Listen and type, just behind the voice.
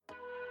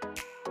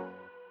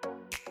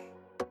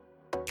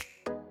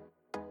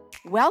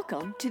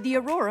Welcome to the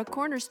Aurora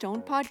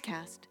Cornerstone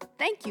Podcast.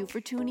 Thank you for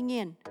tuning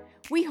in.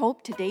 We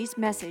hope today's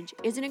message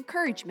is an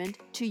encouragement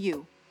to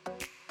you.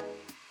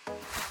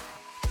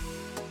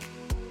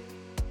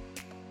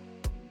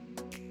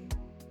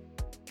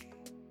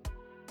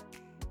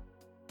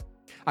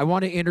 I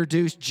want to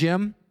introduce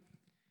Jim.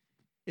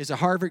 Is a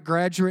Harvard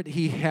graduate.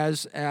 He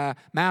has a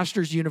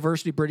Master's,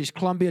 University of British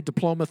Columbia,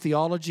 Diploma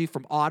Theology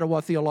from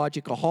Ottawa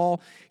Theological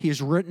Hall. He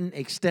has written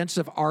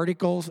extensive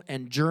articles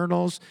and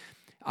journals,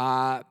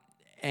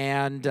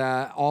 and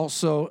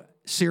also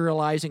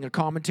serializing a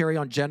commentary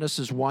on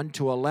Genesis 1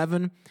 to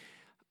 11.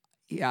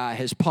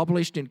 Has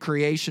published in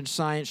creation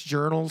science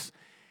journals.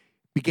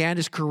 Began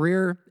his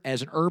career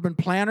as an urban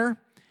planner,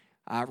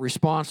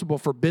 responsible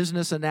for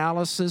business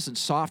analysis and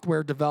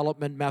software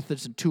development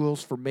methods and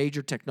tools for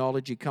major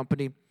technology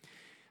company.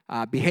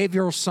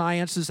 Behavioral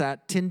sciences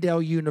at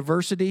Tyndale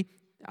University.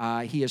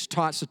 He has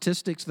taught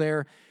statistics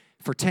there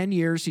for 10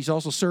 years. He's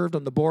also served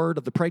on the board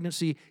of the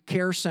Pregnancy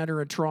Care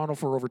Center in Toronto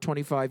for over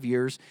 25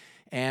 years.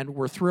 And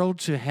we're thrilled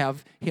to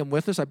have him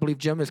with us. I believe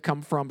Jim has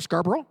come from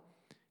Scarborough.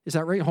 Is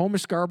that right? Home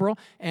is Scarborough.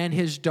 And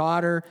his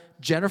daughter,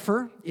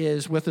 Jennifer,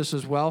 is with us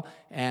as well.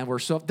 And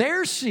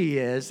there she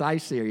is. I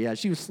see her. Yeah,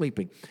 she was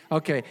sleeping.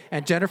 Okay.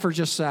 And Jennifer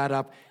just sat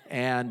up.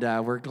 And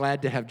we're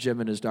glad to have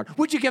Jim and his daughter.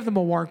 Would you give them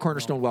a warm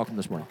Cornerstone welcome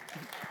this morning?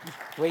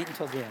 Wait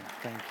until the end.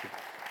 Thank you.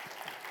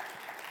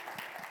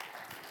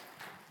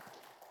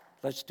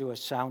 Let's do a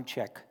sound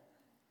check.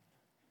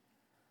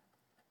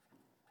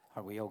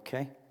 Are we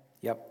okay?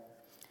 Yep.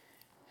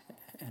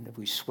 And have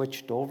we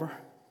switched over?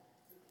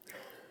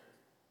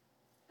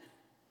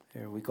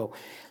 There we go.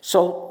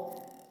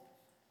 So,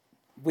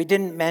 we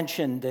didn't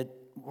mention that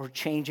we're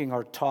changing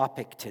our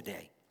topic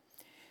today.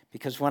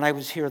 Because when I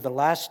was here the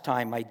last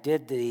time, I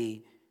did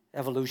the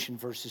evolution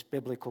versus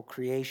biblical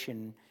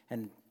creation,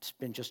 and it's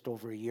been just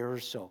over a year or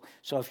so.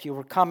 So if you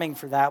were coming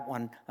for that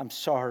one, I'm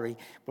sorry.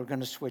 We're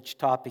going to switch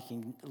topic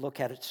and look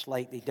at it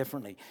slightly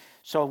differently.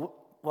 So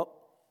what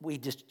we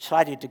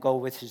decided to go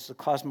with is the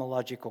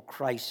cosmological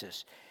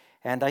crisis.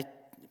 And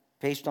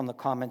based on the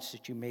comments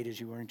that you made as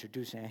you were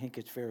introducing, I think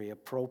it's very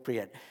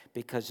appropriate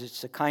because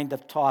it's the kind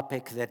of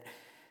topic that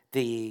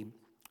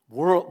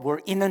we're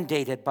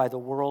inundated by the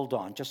world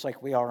on, just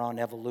like we are on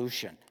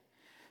evolution.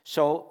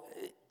 So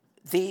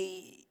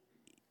we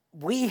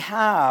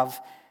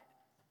have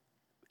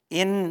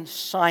in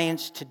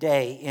science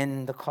today,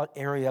 in the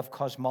area of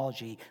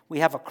cosmology, we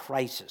have a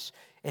crisis.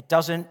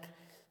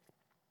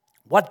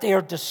 What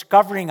they're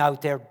discovering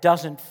out there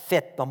doesn't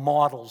fit the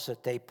models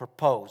that they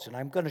propose. And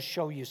I'm going to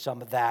show you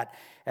some of that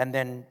and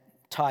then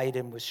tie it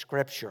in with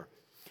Scripture.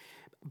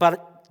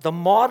 But the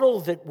model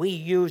that we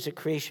use at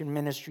Creation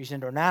Ministries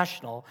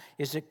International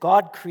is that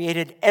God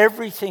created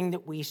everything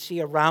that we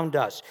see around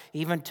us,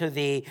 even to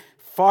the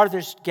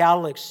farthest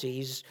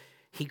galaxies.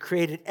 He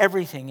created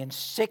everything in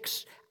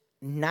 6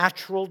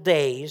 natural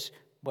days,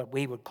 what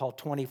we would call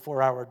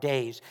 24-hour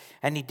days,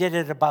 and he did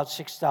it about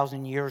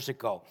 6,000 years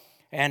ago.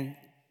 And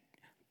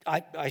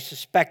I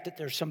suspect that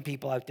there's some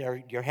people out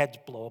there, your heads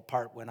blow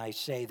apart when I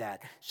say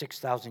that,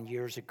 6,000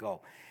 years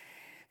ago.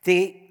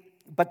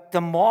 But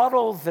the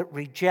model that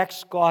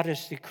rejects God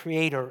as the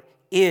creator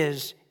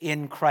is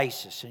in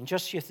crisis. And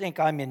just you think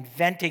I'm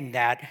inventing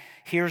that,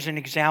 here's an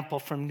example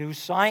from New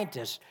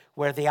Scientist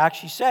where they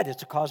actually said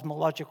it's a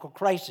cosmological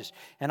crisis.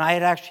 And I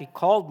had actually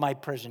called my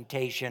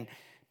presentation,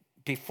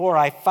 before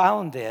I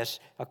found this,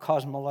 a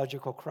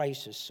cosmological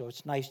crisis. So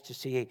it's nice to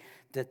see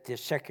that the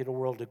secular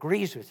world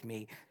agrees with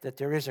me that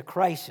there is a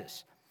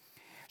crisis.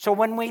 So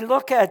when we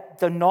look at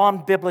the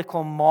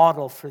non-biblical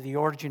model for the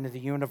origin of the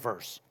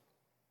universe,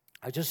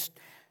 I just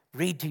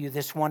read to you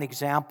this one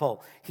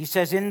example. He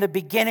says, in the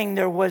beginning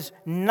there was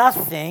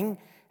nothing,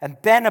 and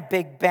then a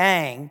big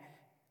bang.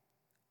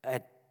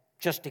 It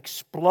just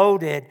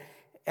exploded,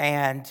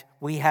 and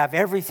we have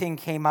everything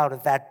came out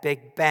of that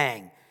big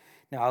bang.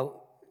 Now,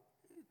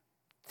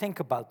 think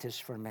about this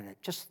for a minute.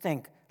 Just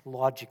think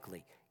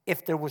logically.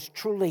 If there was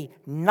truly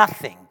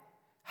nothing,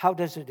 how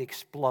does it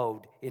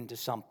explode into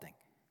something?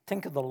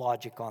 Think of the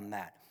logic on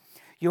that.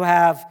 You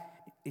have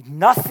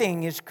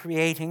nothing is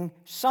creating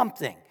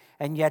something.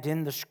 And yet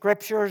in the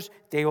Scriptures,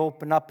 they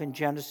open up in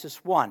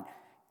Genesis 1.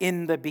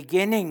 In the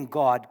beginning,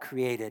 God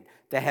created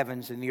the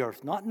heavens and the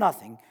earth. Not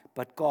nothing,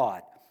 but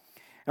God.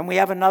 And we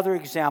have another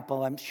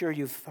example. I'm sure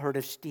you've heard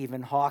of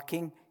Stephen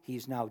Hawking.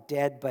 He's now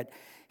dead, but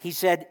he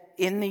said,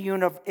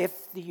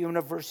 if the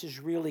universe is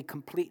really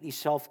completely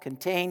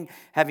self-contained,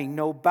 having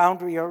no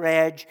boundary or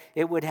edge,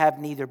 it would have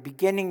neither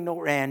beginning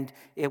nor end.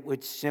 It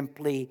would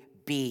simply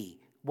be.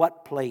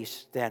 What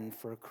place, then,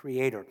 for a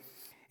creator?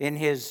 In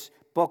his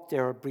book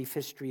there, A Brief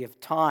History of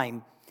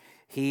Time,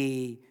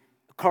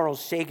 Carl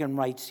Sagan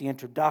writes the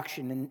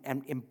introduction,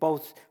 and in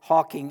both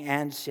Hawking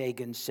and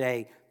Sagan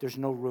say there's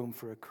no room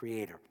for a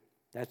creator.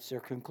 That's their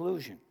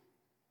conclusion.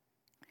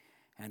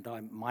 And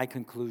my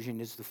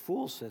conclusion is the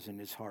fool says in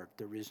his heart,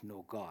 there is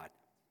no God.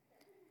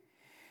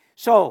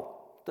 So,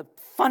 the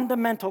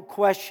fundamental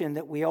question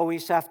that we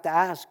always have to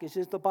ask is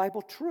the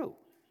Bible true?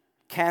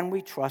 Can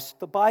we trust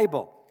the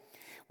Bible?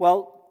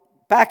 Well,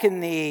 back in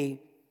the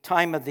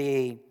time of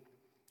the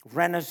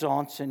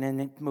Renaissance and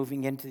then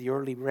moving into the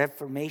early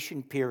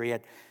Reformation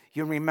period,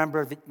 you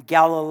remember that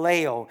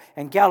Galileo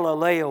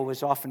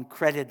was often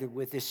credited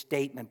with this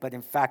statement, but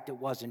in fact it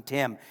wasn't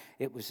him.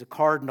 It was the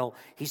cardinal.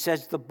 He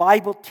says, the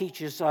Bible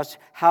teaches us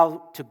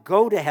how to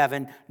go to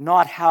heaven,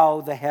 not how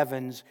the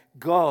heavens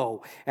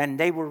go. And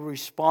they were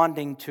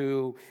responding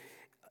to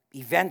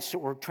events that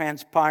were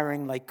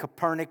transpiring, like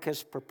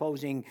Copernicus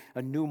proposing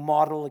a new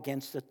model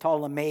against the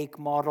Ptolemaic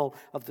model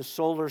of the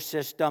solar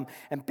system.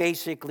 And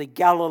basically,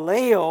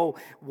 Galileo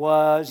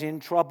was in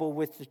trouble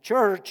with the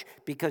church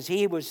because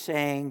he was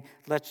saying,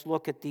 let's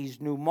look at these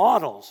new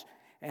models.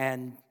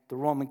 And the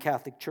Roman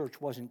Catholic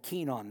Church wasn't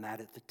keen on that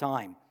at the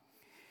time.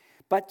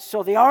 But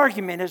so the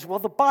argument is, well,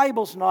 the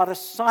Bible's not a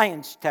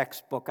science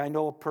textbook. I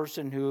know a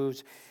person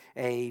who's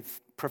a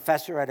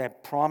professor at a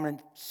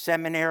prominent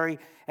seminary,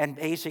 and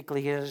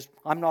basically is,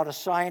 I'm not a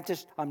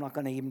scientist, I'm not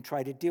going to even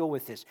try to deal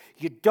with this.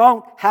 You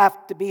don't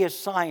have to be a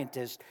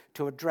scientist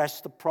to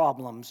address the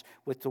problems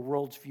with the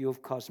world's view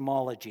of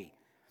cosmology.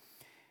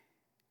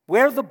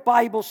 Where the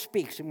Bible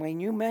speaks, and when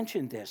you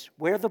mentioned this,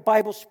 where the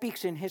Bible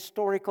speaks in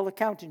historical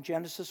account in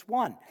Genesis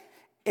 1,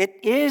 it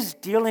is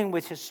dealing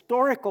with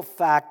historical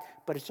fact,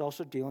 but it's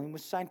also dealing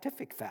with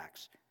scientific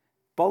facts.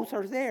 Both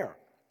are there.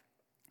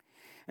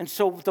 And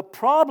so the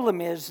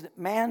problem is that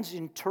man's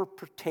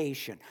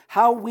interpretation,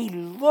 how we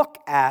look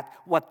at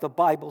what the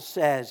Bible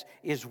says,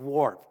 is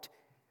warped.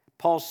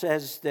 Paul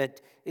says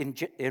that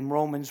in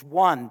Romans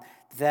 1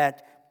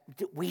 that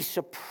we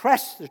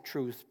suppress the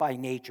truth by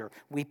nature.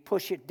 We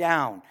push it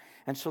down.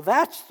 And so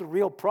that's the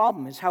real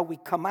problem, is how we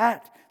come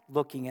at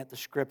looking at the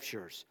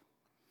Scriptures.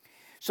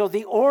 So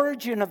the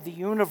origin of the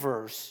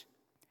universe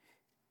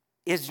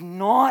is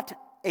not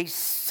a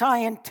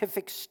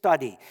scientific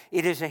study.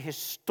 It is a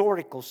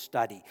historical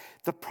study.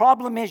 The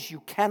problem is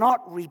you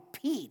cannot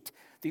repeat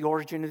the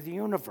origin of the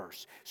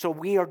universe. So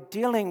we are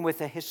dealing with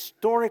a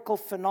historical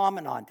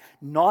phenomenon,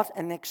 not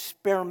an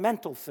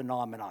experimental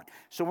phenomenon.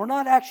 So we're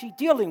not actually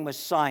dealing with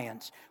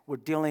science. We're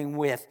dealing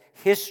with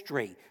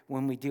history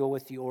when we deal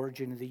with the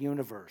origin of the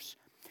universe.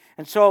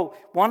 And so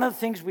one of the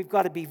things we've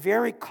got to be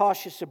very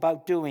cautious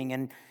about doing,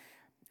 and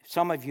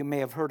some of you may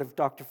have heard of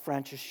Dr.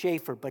 Francis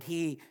Schaeffer, but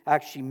he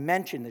actually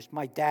mentioned this.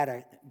 My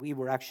dad, we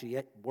were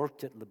actually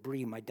worked at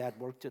L'Abri. My dad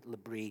worked at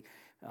L'Abri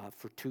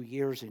for 2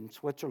 years in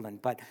Switzerland.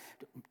 But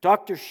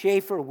Dr.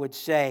 Schaeffer would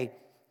say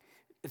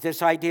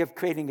this idea of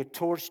creating a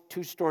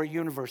two-story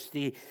universe,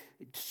 the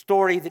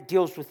story that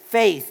deals with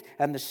faith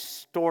and the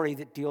story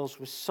that deals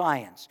with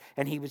science.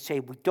 And he would say,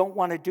 we don't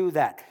want to do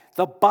that.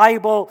 The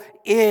Bible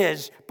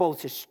is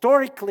both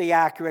historically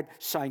accurate,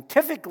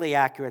 scientifically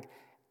accurate,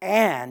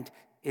 and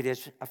it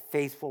is a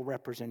faithful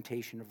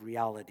representation of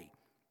reality.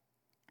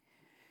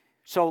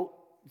 So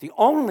the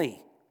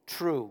only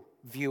true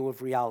view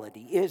of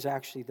reality is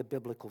actually the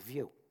biblical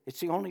view. It's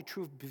the only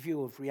true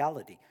view of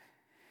reality.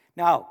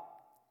 Now,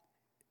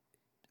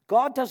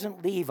 God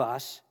doesn't leave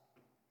us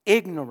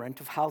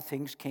ignorant of how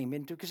things came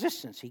into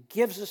existence. He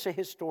gives us a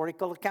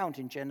historical account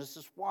in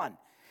Genesis 1.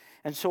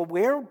 And so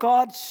where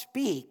God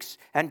speaks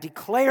and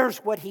declares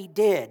what he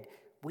did,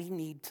 we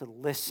need to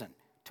listen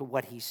to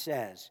what he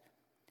says.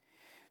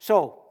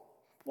 So,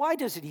 why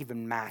does it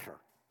even matter?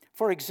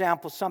 For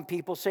example, some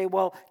people say,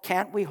 well,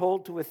 can't we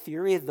hold to a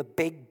theory of the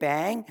Big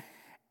Bang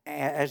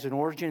as an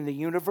origin of the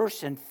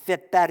universe and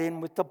fit that in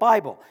with the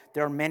Bible?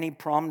 There are many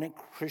prominent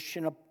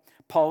Christian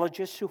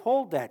apologists who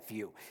hold that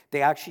view.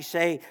 They actually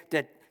say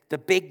that the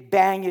Big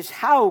Bang is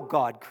how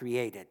God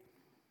created.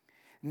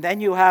 And then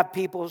you have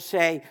people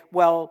say,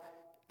 well,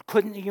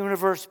 couldn't the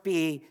universe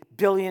be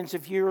billions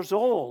of years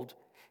old?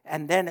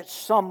 And then at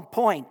some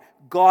point,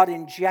 God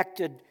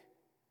injected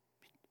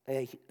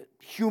a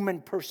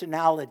human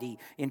personality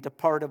into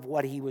part of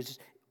what he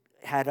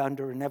had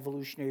under an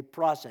evolutionary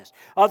process.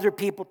 Other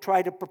people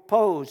try to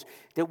propose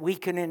that we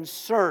can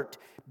insert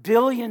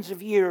billions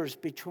of years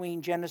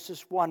between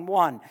Genesis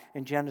 1:1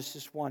 and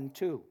Genesis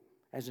 1:2,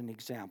 as an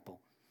example.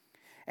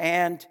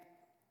 And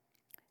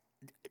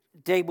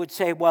they would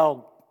say,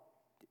 well,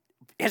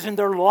 isn't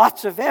there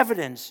lots of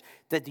evidence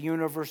that the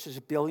universe is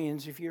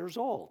billions of years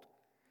old?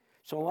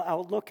 So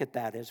I'll look at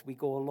that as we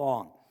go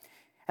along.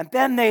 And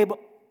then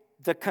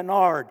the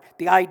canard,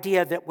 the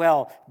idea that,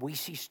 well, we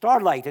see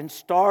starlight and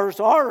stars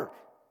are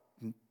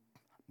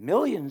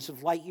millions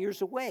of light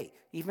years away,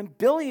 even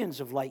billions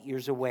of light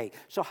years away.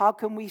 So how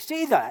can we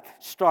see that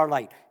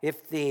starlight?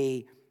 If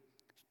the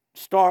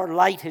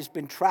starlight has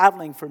been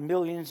traveling for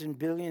millions and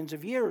billions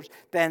of years,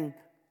 then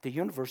the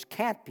universe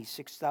can't be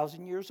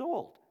 6,000 years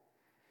old.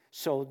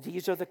 So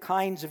these are the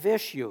kinds of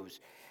issues.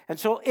 And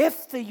so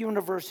if the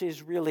universe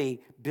is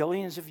really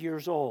billions of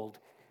years old,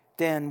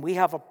 then we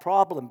have a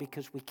problem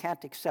because we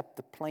can't accept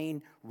the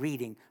plain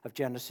reading of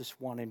Genesis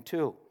 1 and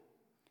 2.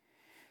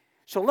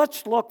 So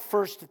let's look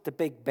first at the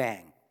Big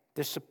Bang,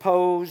 the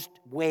supposed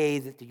way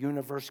that the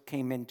universe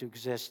came into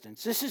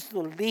existence. This is the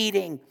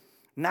leading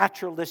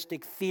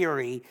naturalistic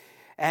theory,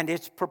 and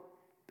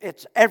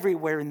it's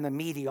everywhere in the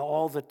media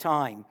all the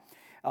time,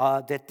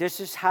 that this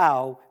is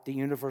how the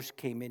universe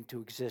came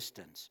into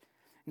existence.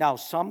 Now,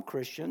 some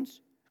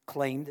Christians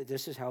claim that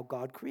this is how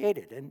God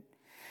created.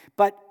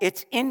 But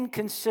it's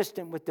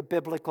inconsistent with the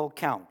biblical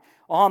account.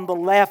 On the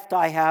left,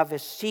 I have a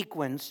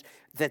sequence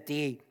that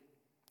the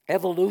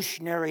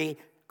evolutionary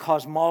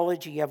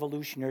cosmology,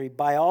 evolutionary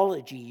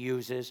biology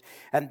uses,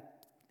 and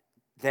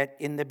that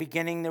in the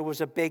beginning there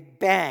was a big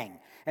bang,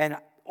 and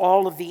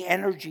all of the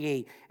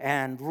energy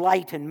and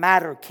light and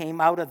matter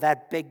came out of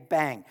that big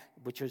bang,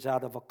 which was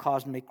out of a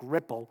cosmic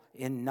ripple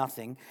in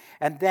nothing.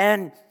 And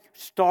then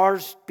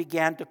stars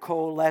began to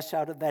coalesce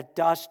out of that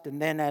dust,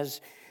 and then as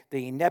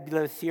the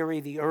nebula theory,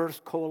 the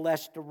Earth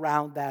coalesced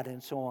around that,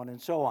 and so on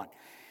and so on.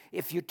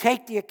 If you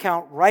take the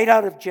account right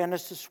out of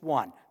Genesis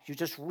 1, you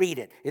just read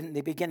it. In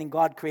the beginning,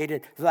 God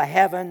created the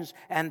heavens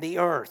and the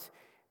earth,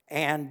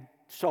 and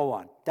so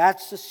on.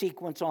 That's the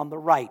sequence on the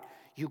right.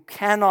 You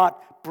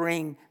cannot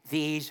bring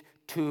these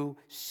two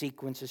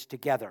sequences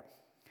together.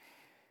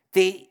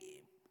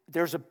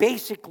 There's a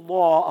basic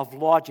law of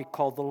logic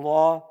called the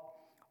law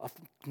of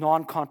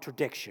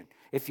non-contradiction.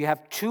 If you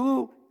have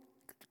two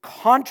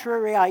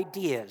contrary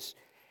ideas,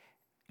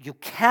 you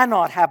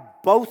cannot have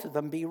both of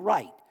them be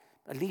right.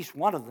 At least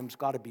one of them's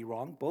got to be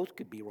wrong. Both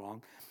could be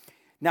wrong.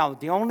 Now,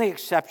 the only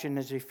exception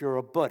is if you're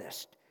a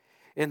Buddhist.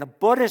 In a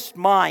Buddhist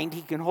mind,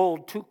 he can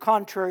hold two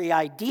contrary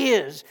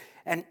ideas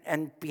and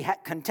be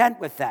content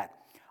with that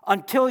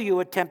until you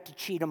attempt to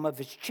cheat him of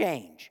his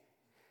change.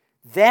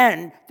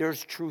 Then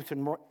there's truth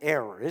and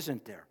error,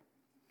 isn't there?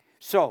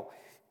 So,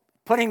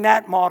 putting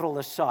that model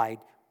aside,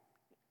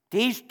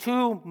 these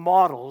two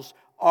models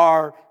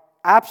are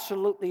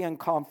absolutely in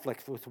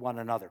conflict with one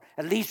another.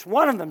 At least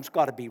one of them's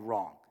got to be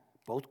wrong.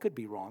 Both could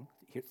be wrong,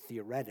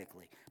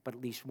 theoretically, but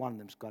at least one of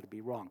them's got to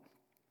be wrong.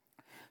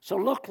 So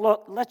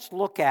let's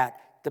look at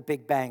the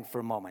Big Bang for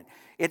a moment.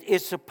 It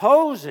is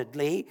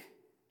supposedly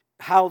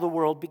how the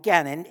world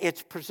began, and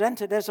it's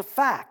presented as a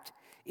fact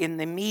in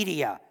the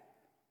media.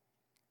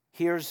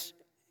 Here's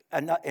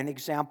an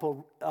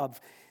example of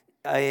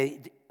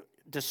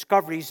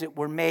discoveries that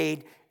were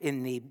made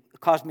in the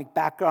cosmic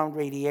background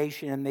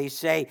radiation, and they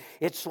say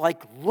it's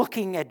like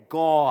looking at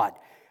God,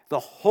 the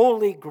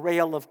holy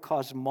grail of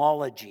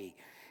cosmology.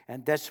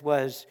 And this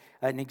was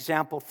an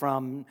example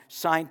from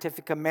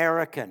Scientific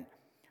American,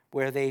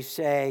 where they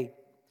say,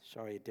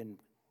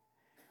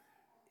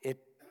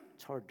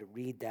 it's hard to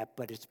read that,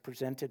 but it's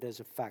presented as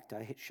a fact.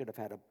 I should have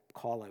had a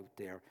call out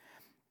there.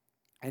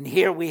 And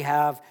here we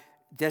have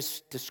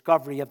this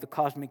discovery of the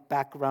cosmic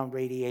background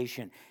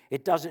radiation.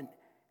 It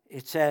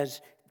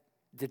says,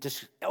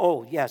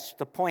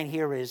 the point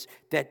here is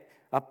that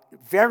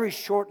very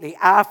shortly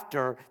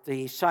after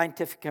the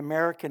Scientific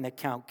American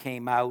account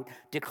came out,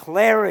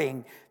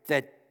 declaring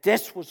that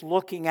this was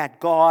looking at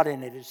God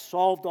and it has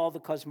solved all the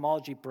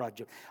cosmology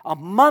project. A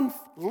month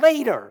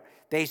later,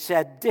 they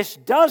said this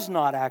does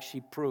not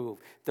actually prove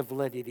the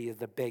validity of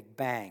the Big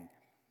Bang.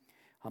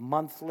 A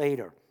month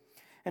later.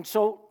 And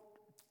so,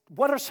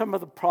 what are some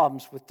of the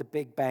problems with the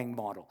Big Bang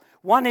model?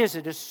 One is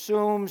it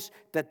assumes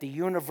that the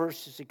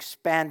universe is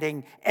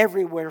expanding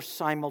everywhere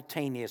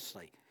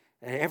simultaneously.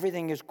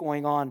 Everything is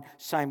going on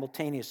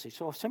simultaneously.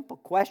 So a simple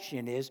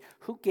question is,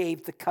 who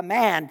gave the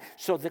command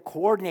so they're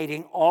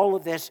coordinating all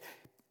of this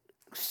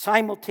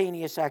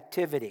simultaneous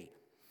activity?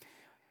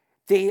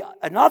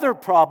 Another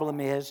problem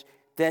is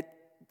that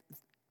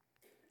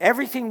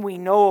everything we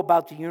know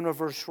about the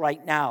universe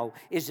right now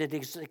is it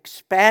is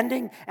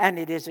expanding, and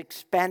it is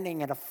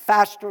expanding at a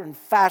faster and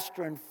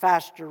faster and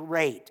faster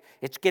rate.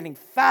 It's getting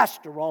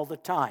faster all the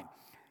time.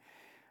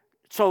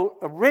 So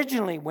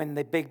originally when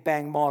the Big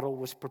Bang model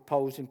was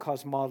proposed in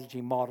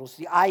cosmology models,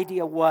 the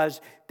idea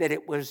was that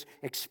it was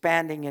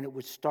expanding and it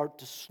would start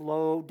to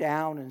slow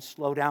down,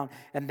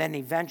 and then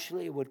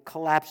eventually it would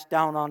collapse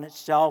down on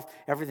itself,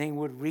 everything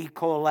would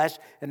recoalesce,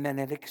 and then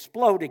it'd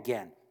explode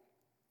again.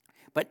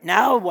 But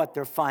now what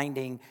they're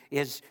finding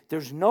is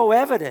there's no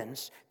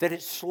evidence that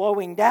it's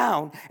slowing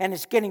down, and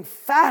it's getting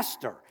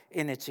faster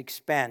in its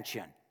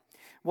expansion.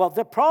 Well,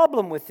 the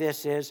problem with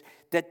this is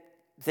that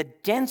the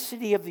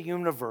density of the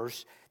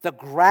universe, the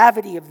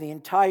gravity of the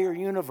entire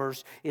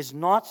universe is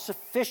not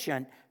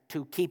sufficient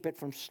to keep it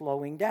from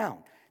slowing down.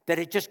 That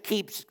it just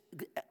keeps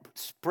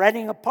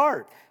spreading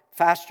apart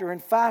faster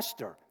and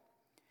faster.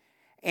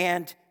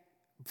 And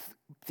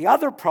the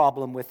other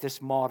problem with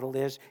this model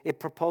is it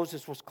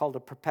proposes what's called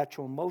a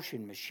perpetual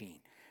motion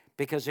machine.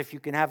 Because if you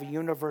can have a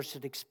universe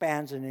that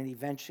expands and then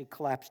eventually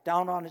collapses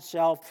down on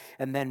itself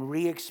and then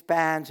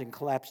re-expands and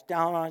collapses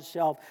down on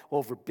itself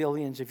over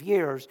billions of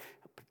years,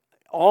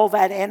 all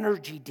that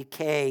energy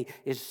decay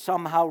is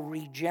somehow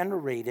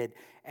regenerated,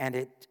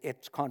 and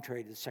it's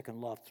contrary to the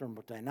second law of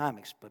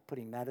thermodynamics, but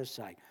putting that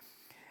aside.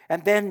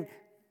 And then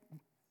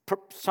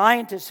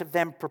scientists have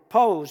then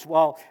proposed,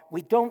 well,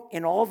 we don't,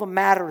 in all the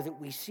matter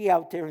that we see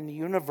out there in the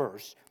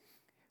universe,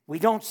 we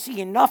don't see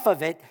enough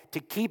of it to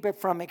keep it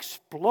from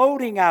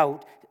exploding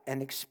out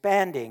and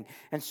expanding.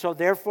 And so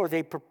therefore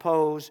they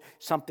propose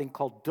something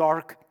called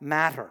dark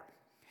matter.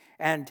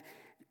 And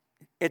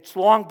it's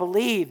long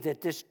believed that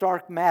this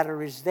dark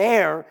matter is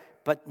there,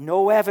 but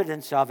no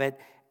evidence of it,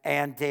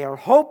 and they are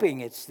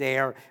hoping it's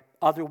there.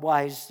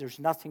 Otherwise, there's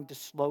nothing to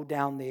slow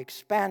down the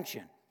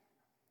expansion.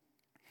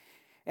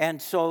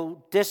 And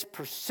so this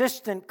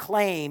persistent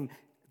claim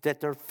that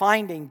they're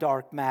finding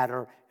dark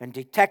matter and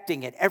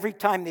detecting it, every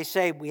time they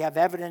say we have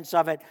evidence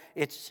of it,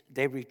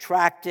 they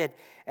retract it,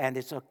 and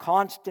it's a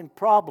constant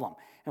problem.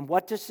 And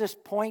what does this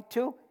point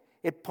to?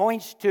 It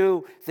points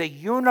to the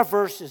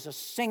universe is a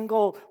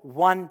single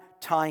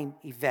one-time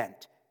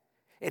event.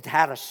 It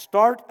had a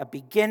start, a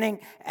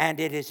beginning, and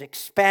it is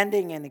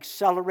expanding and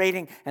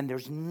accelerating, and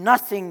there's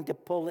nothing to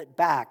pull it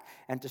back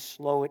and to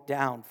slow it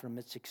down from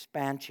its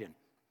expansion.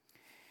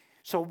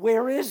 So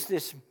where is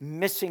this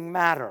missing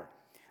matter?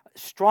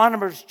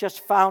 Astronomers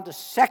just found a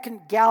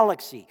second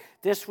galaxy.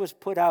 This was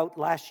put out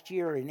last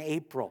year in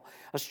April.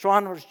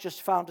 Astronomers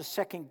just found a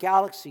second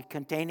galaxy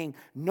containing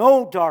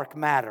no dark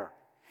matter.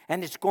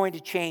 And it's going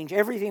to change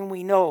everything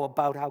we know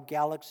about how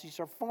galaxies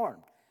are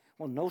formed.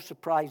 Well, no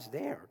surprise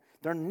there.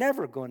 They're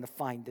never going to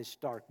find this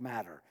dark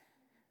matter.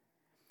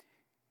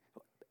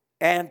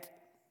 And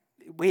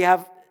we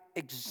have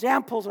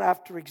examples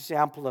after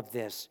example of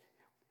this.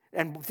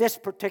 And this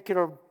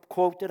particular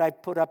quote that I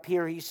put up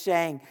here, he's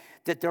saying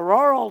that there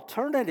are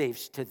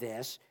alternatives to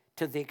this,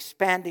 to the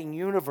expanding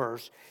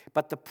universe,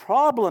 but the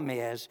problem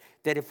is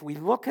that if we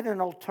look at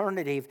an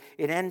alternative,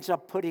 it ends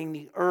up putting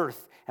the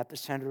earth at the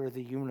center of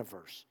the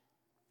universe.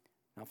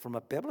 Now, from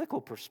a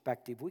biblical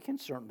perspective, we can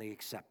certainly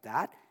accept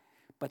that,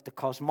 but the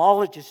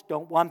cosmologists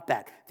don't want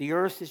that. The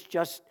earth is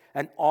just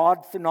an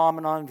odd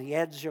phenomenon, the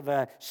edge of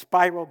a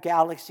spiral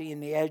galaxy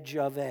and the edge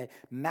of a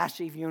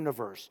massive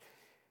universe.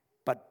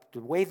 But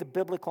the way the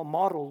biblical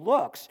model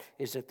looks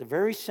is at the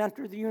very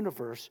center of the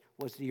universe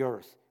was the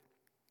earth.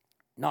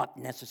 Not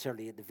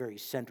necessarily at the very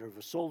center of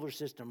a solar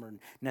system or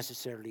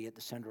necessarily at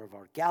the center of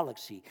our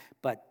galaxy,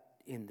 but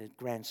in the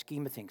grand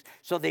scheme of things.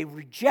 So they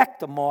reject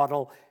the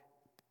model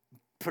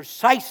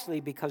precisely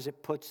because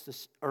it puts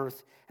the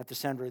earth at the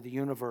center of the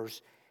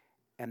universe.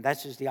 And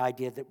this is the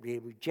idea that we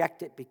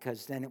reject it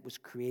because then it was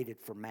created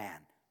for man.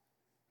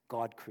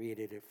 God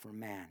created it for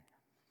man.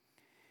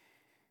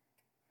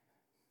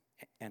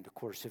 And of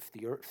course, if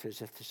the earth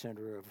is at the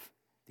center of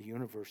the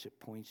universe, it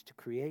points to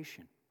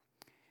creation.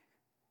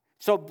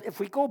 So if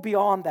we go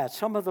beyond that,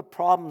 some of the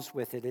problems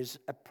with it is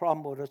a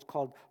problem with what's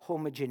called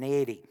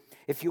homogeneity.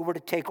 If you were to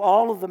take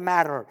all of the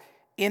matter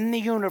in the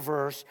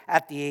universe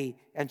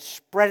and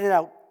spread it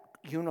out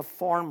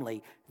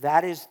uniformly,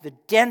 that is the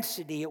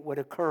density it would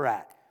occur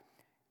at.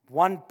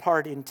 1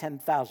 part in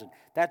 10,000.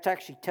 That's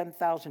actually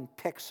 10,000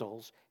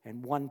 pixels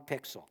and 1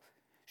 pixel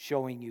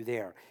showing you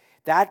there.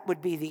 That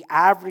would be the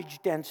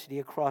average density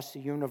across the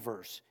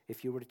universe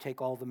if you were to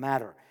take all the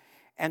matter.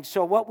 And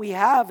so what we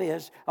have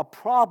is a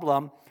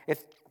problem.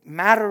 If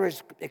matter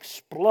is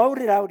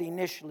exploded out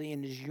initially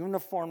and is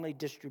uniformly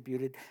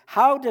distributed,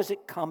 how does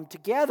it come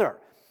together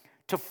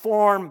to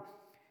form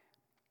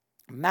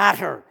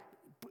matter?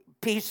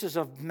 Pieces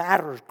of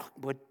matter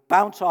would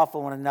bounce off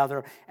of one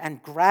another,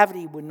 and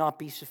gravity would not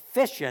be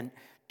sufficient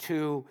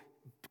to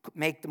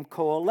make them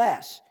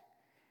coalesce.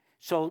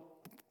 So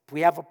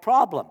we have a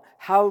problem.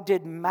 How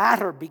did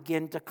matter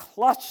begin to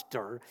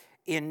cluster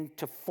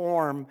to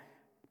form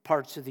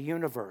parts of the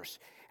universe?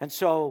 And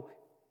so,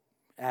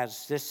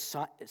 as this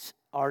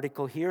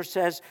article here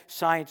says,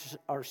 scientists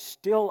are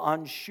still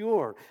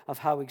unsure of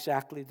how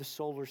exactly the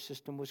solar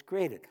system was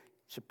created.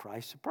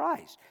 Surprise,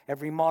 surprise.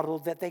 Every model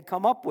that they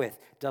come up with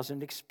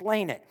doesn't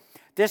explain it.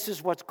 This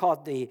is what's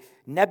called the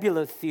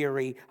nebula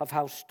theory of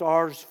how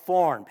stars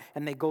form,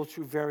 and they go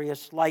through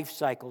various life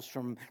cycles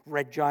from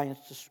red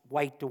giants to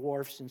white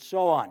dwarfs and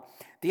so on.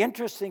 The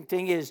interesting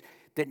thing is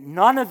that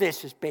none of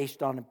this is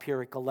based on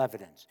empirical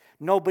evidence.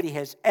 Nobody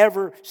has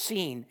ever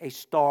seen a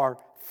star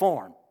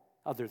form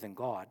other than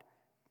God,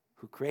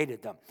 who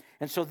created them.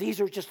 And so these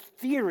are just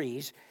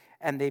theories,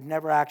 and they've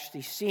never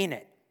actually seen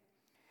it.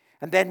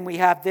 And then we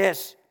have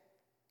this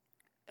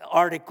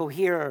article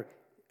here.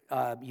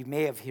 You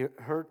may have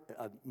heard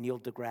of Neil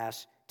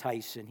deGrasse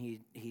Tyson.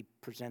 He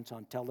presents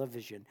on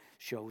television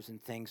shows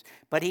and things.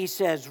 But he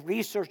says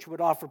research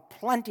would offer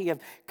plenty of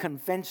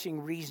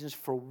convincing reasons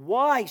for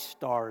why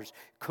stars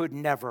could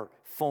never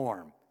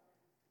form.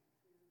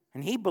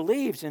 And he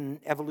believes in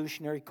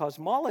evolutionary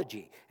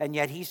cosmology. And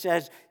yet he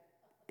says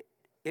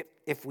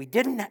if we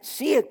didn't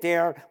see it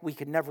there, we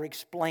could never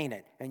explain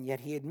it. And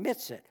yet he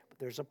admits it. But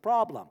there's a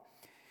problem.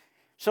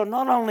 So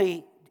not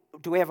only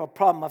do we have a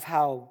problem of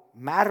how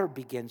matter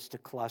begins to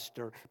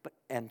cluster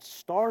and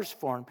stars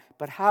form,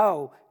 but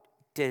how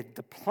did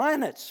the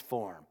planets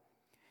form?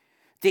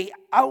 The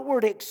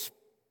outward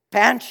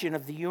expansion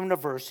of the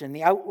universe and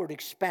the outward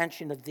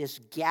expansion of these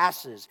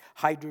gases,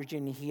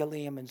 hydrogen,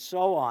 helium, and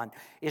so on,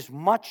 is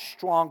much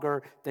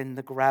stronger than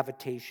the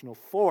gravitational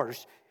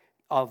force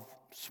of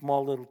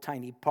small little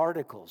tiny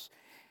particles.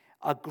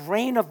 A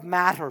grain of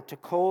matter to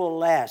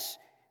coalesce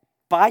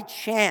by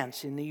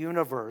chance in the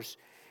universe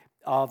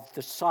of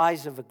the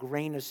size of a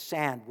grain of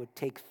sand would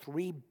take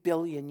 3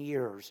 billion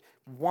years,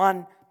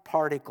 one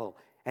particle,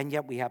 and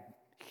yet we have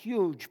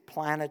huge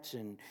planets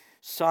and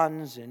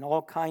suns and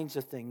all kinds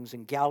of things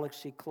and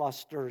galaxy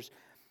clusters.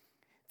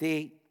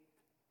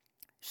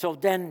 So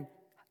then,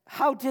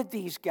 how did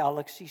these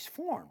galaxies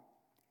form?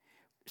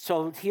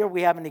 So here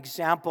we have an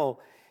example.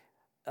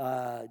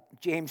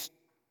 James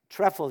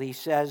Trefl, he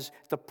says,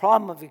 the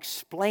problem of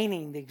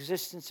explaining the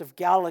existence of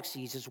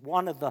galaxies is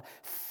one of the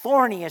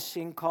thorniest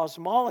in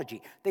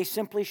cosmology. They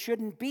simply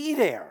shouldn't be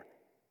there.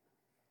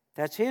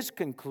 That's his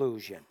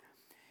conclusion.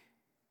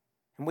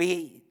 And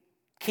we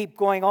keep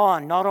going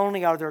on. Not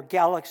only are there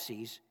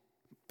galaxies,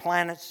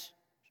 planets,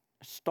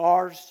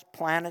 stars,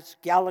 planets,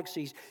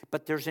 galaxies,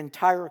 but there's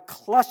entire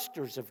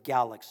clusters of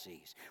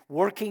galaxies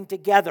working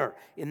together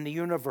in the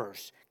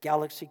universe,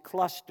 galaxy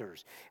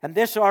clusters. And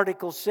this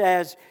article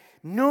says,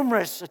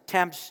 numerous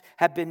attempts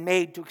have been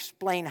made to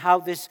explain how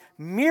this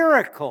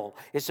miracle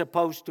is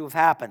supposed to have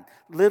happened.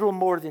 Little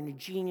more than a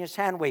genius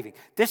hand-waving.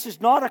 This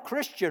is not a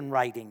Christian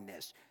writing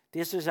this.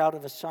 This is out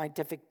of a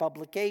scientific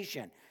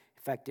publication.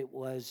 In fact, it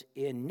was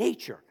in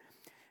Nature.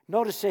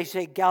 Notice they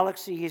say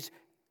galaxies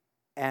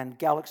and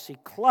galaxy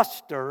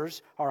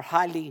clusters are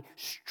highly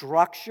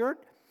structured,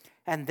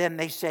 and then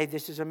they say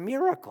this is a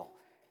miracle.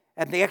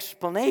 And the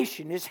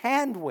explanation is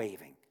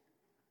hand-waving.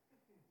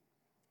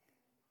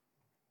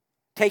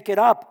 Take it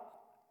up.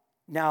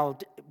 Now,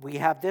 we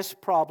have this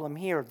problem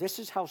here. This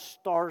is how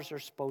stars are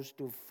supposed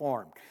to have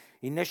formed.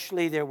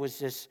 Initially, there was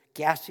this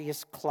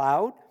gaseous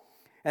cloud,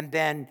 and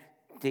then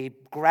the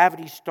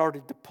gravity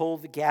started to pull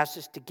the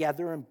gases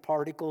together, and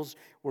particles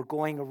were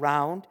going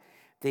around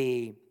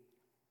the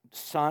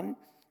sun.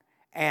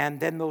 And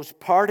then those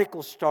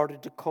particles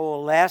started to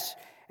coalesce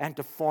and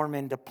to form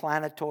into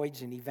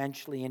planetoids and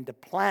eventually into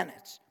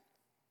planets.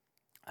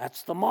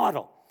 That's the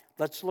model.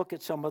 Let's look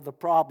at some of the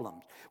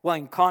problems. Well,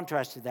 in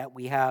contrast to that,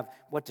 we have,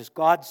 what does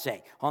God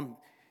say? On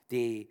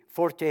the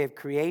fourth day of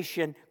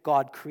creation,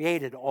 God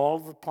created all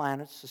the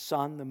planets, the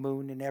sun, the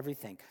moon, and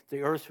everything.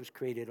 The earth was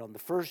created on the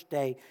first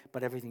day,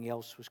 but everything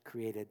else was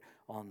created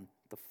on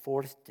the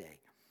fourth day.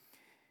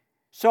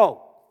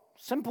 So,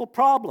 simple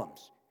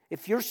problems.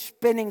 If you're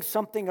spinning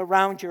something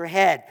around your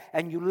head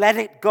and you let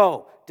it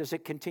go, does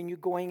it continue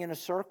going in a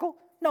circle?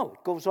 No,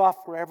 it goes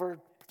off wherever it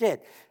did.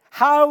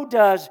 How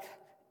does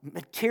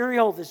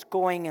material that's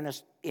going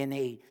in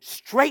a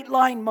straight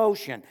line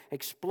motion,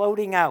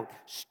 exploding out,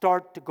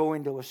 start to go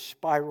into a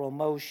spiral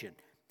motion?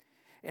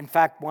 In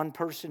fact, one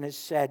person has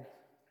said,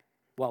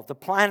 well, the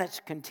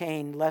planets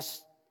contain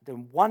less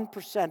than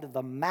 1% of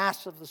the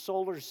mass of the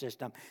solar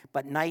system,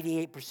 but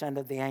 98%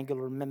 of the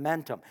angular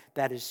momentum.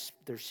 That is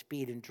their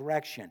speed and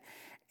direction.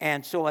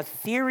 And so a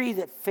theory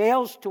that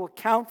fails to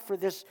account for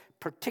this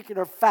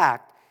particular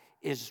fact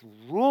is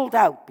ruled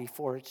out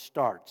before it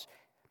starts.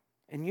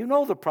 And you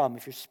know the problem.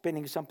 If you're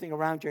spinning something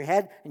around your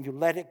head and you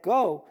let it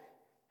go,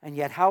 and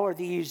yet how are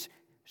these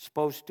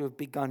supposed to have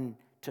begun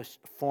to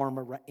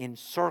form in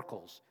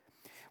circles?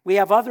 We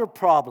have other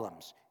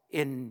problems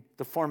in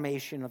the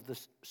formation of the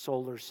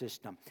solar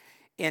system.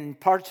 In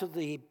parts of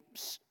the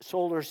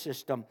solar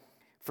system,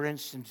 for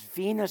instance,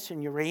 Venus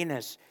and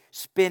Uranus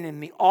spin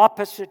in the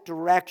opposite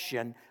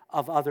direction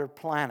of other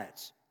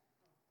planets.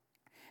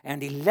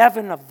 And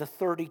 11 of the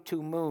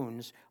 32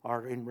 moons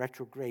are in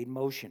retrograde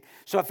motion.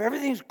 So if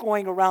everything's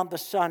going around the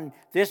sun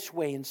this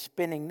way and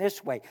spinning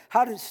this way,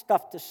 how does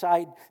stuff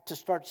decide to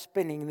start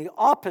spinning in the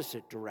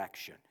opposite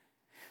direction?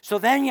 So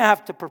then you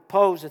have to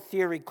propose a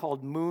theory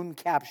called moon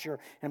capture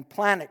and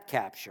planet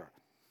capture.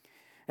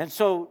 And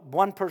so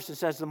one person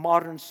says the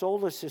modern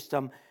solar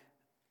system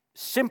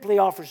simply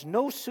offers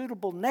no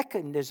suitable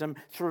mechanism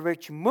through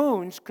which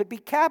moons could be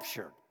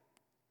captured.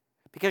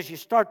 Because you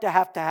start to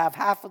have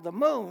half of the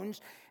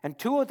moons and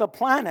 2 of the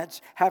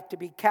planets have to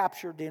be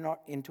captured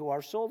into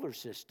our solar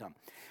system.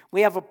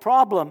 We have a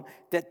problem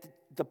that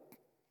the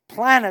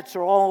planets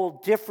are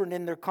all different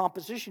in their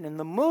composition, and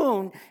the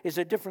moon is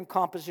a different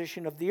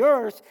composition of the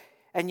Earth,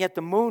 and yet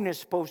the moon is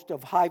supposed to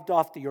have hived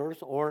off the Earth,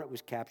 or it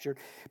was captured.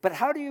 But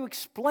how do you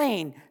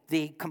explain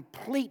the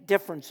complete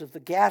difference of the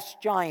gas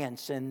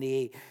giants and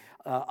the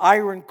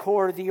iron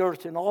core of the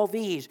Earth and all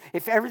these,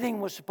 if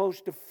everything was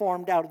supposed to have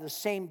formed out of the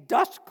same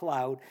dust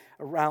cloud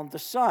around the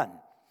sun?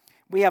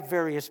 We have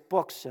various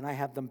books, and I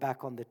have them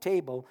back on the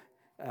table,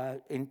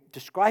 in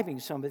describing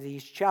some of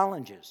these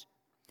challenges.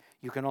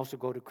 You can also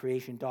go to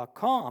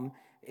creation.com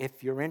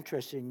if you're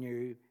interested and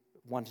you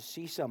want to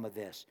see some of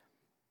this.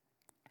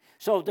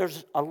 So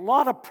there's a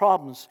lot of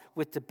problems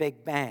with the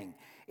Big Bang.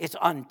 It's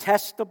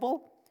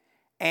untestable.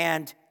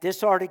 And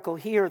this article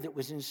here that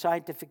was in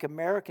Scientific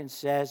American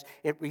says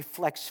it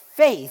reflects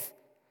faith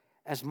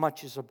as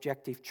much as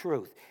objective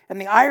truth.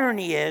 And the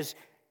irony is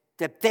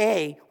that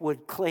they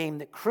would claim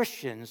that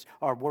Christians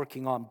are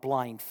working on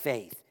blind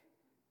faith.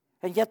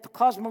 And yet the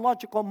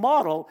cosmological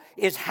model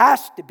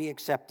has to be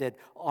accepted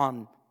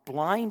on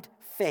blind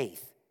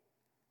faith.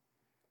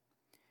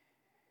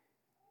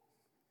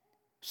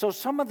 So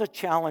some of the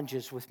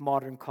challenges with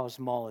modern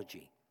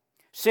cosmology.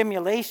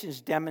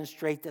 Simulations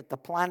demonstrate that the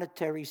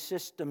planetary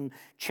system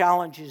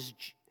challenges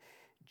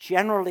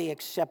generally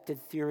accepted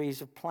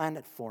theories of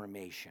planet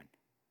formation.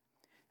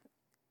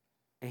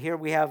 And here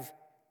we have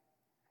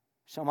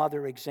some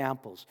other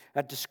examples.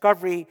 A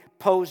discovery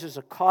poses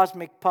a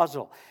cosmic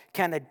puzzle.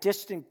 Can a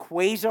distant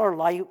quasar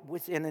lie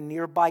within a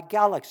nearby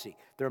galaxy?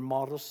 Their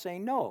models say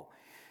no.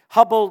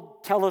 Hubble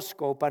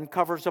telescope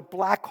uncovers a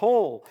black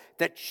hole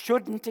that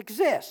shouldn't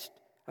exist,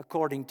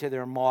 according to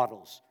their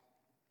models.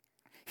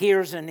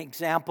 Here's an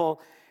example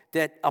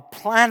that a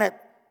planet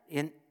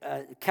in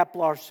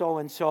Kepler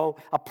so-and-so,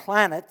 a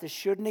planet that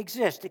shouldn't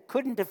exist. It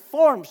couldn't have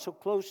formed so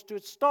close to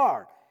its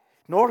star,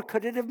 nor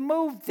could it have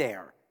moved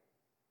there.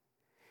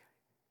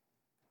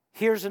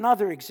 Here's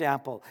another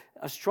example.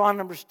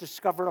 Astronomers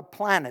discover a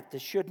planet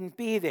that shouldn't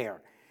be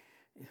there.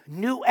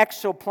 New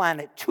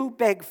exoplanet, too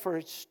big for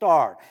its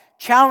star,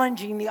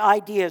 challenging the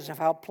ideas of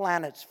how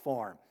planets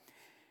form.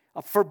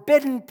 A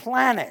forbidden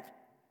planet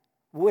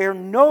where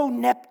no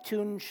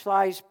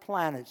Neptune-sized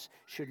planets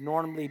should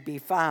normally be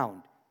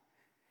found.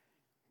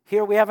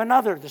 Here we have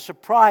another. The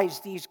surprise,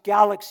 these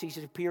galaxies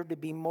appear to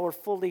be more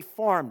fully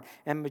formed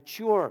and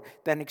mature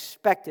than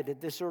expected at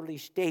this early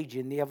stage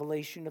in the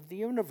evolution of the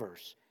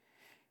universe.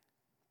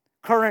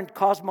 Current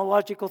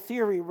cosmological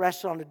theory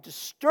rests on a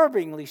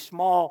disturbingly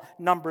small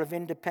number of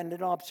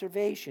independent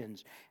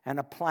observations and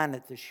a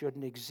planet that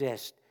shouldn't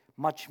exist,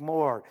 much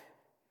more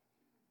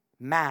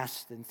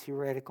mass than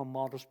theoretical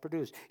models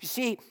produce. You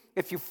see,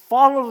 if you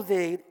follow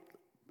the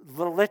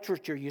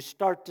literature, you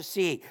start to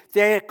see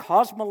the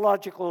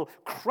cosmological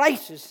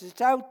crisis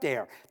that's out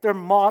there. Their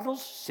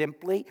models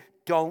simply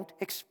don't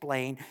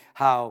explain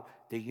how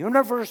the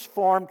universe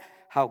formed,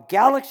 how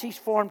galaxies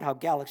formed, how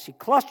galaxy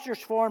clusters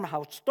formed,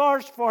 how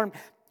stars formed,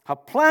 how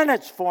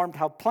planets formed,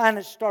 how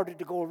planets started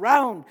to go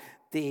around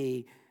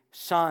the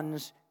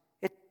suns.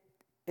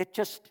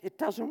 It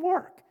doesn't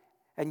work.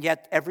 And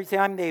yet, every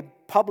time they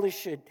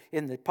publish it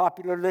in the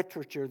popular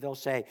literature, they'll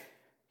say,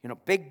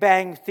 Big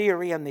Bang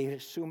Theory, and they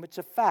assume it's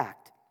a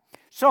fact.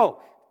 So,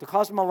 the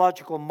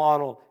cosmological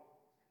model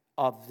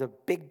of the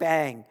Big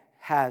Bang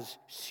has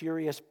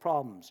serious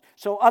problems.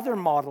 So other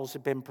models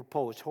have been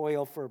proposed.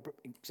 Hoyle, for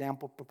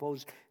example,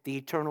 proposed the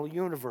eternal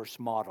universe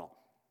model.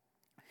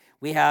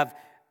 We have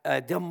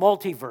the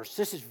multiverse.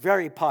 This is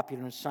very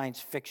popular in science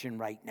fiction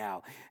right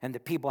now. And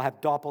the people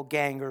have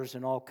doppelgangers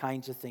and all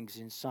kinds of things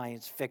in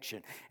science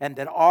fiction. And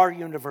that our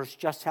universe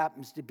just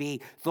happens to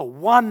be the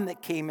one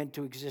that came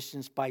into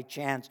existence by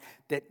chance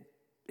that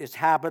is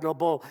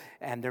habitable.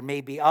 And there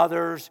may be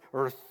others,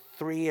 Earth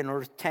 3 and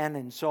Earth 10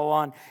 and so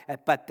on.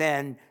 But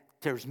then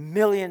there's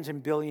millions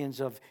and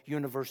billions of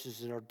universes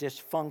that are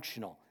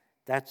dysfunctional.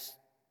 That's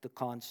the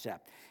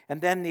concept.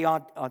 And then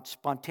the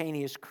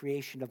spontaneous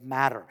creation of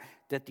matter,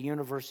 that the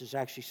universe is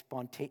actually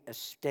a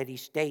steady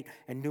state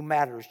and new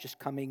matter is just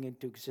coming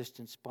into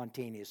existence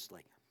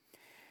spontaneously.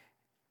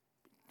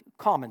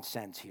 Common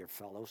sense here,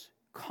 fellows.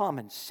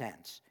 Common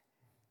sense.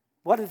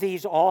 What do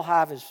these all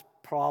have as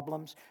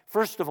problems?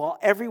 First of all,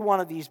 every one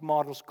of these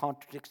models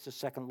contradicts the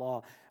second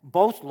law,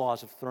 both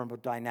laws of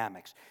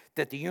thermodynamics,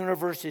 that the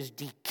universe is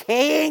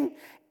decaying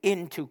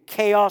into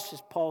chaos,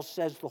 as Paul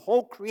says. The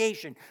whole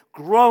creation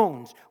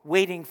groans,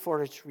 waiting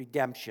for its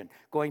redemption.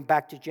 Going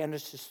back to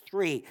Genesis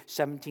 3,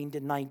 17 to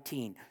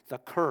 19, the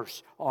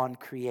curse on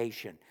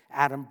creation.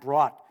 Adam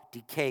brought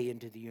decay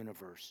into the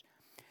universe.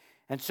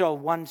 And so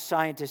one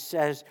scientist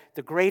says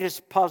the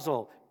greatest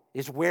puzzle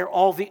is where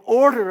all the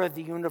order of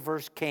the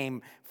universe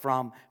came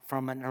from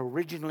an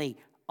originally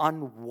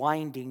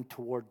unwinding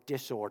toward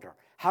disorder.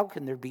 How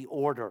can there be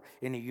order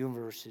in a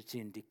universe that's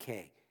in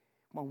decay?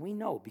 Well, we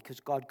know because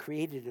God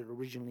created it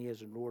originally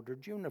as an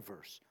ordered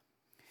universe.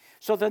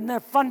 So then the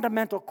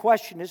fundamental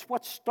question is,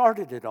 what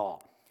started it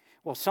all?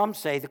 Well, some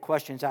say the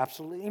question is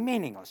absolutely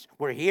meaningless.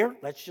 We're here,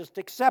 let's just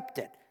accept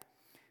it.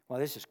 Well,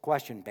 this is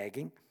question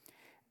begging.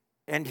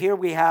 And here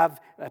we have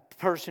a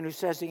person who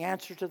says the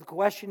answer to the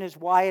question is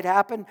why it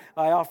happened.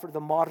 I offer the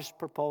modest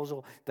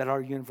proposal that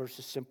our universe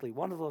is simply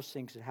one of those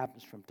things that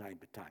happens from time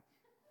to time.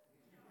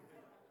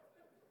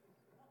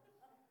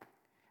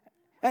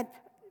 And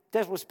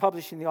that was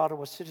published in the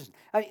Ottawa Citizen.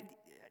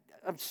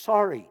 I'm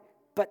sorry,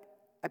 but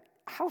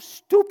how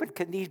stupid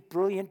can these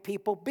brilliant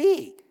people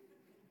be?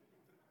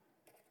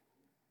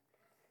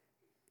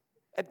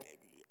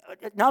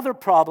 Another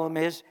problem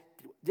is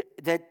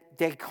that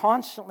they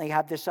constantly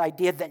have this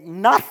idea that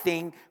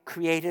nothing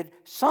created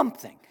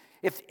something.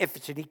 If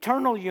it's an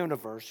eternal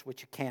universe,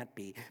 which it can't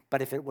be,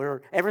 but if it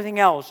were everything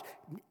else,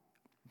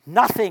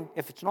 nothing,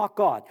 if it's not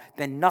God,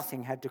 then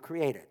nothing had to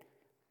create it.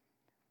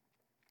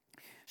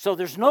 So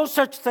there's no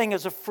such thing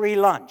as a free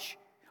lunch,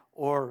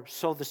 or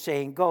so the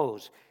saying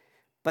goes.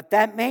 But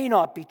that may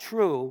not be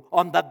true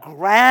on the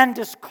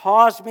grandest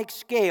cosmic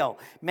scale.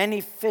 Many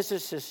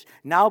physicists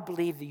now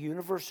believe the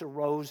universe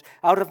arose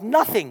out of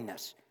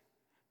nothingness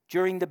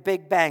during the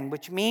Big Bang,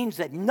 which means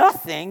that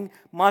nothing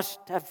must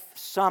have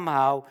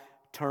somehow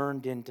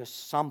turned into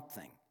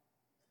something.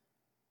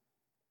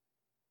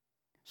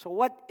 So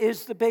what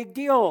is the big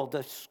deal?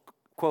 This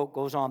quote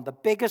goes on. The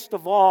biggest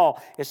of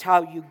all is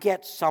how you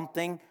get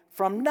something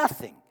from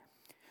nothing.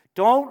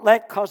 Don't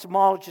let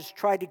cosmologists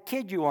try to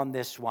kid you on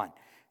this one.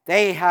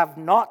 They have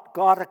not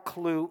got a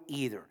clue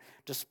either,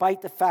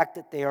 despite the fact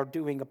that they are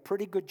doing a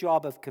pretty good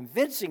job of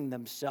convincing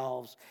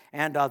themselves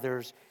and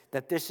others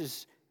that this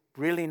is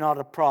really not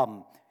a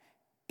problem.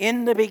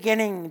 In the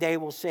beginning, they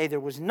will say there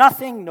was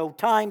nothing, no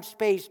time,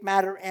 space,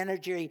 matter,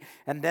 energy,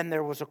 and then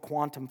there was a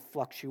quantum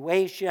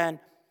fluctuation.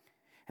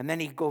 And then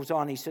he goes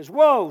on, he says,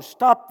 whoa,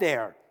 stop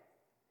there.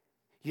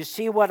 You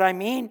see what I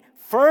mean?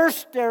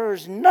 First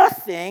there's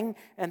nothing,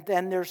 and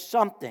then there's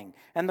something.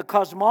 And the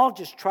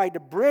cosmologists tried to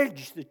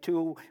bridge the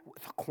two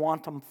with a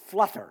quantum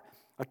flutter,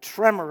 a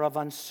tremor of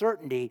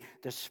uncertainty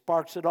that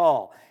sparks it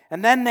all.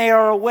 And then they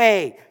are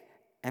away.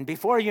 And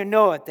before you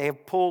know it, they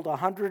have pulled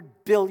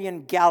 100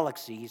 billion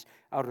galaxies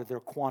out of their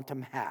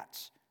quantum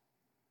hats.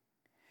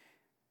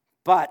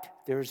 But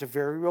there's a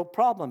very real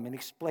problem in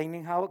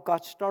explaining how it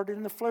got started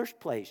in the first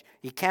place.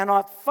 You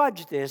cannot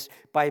fudge this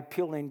by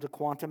appealing to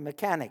quantum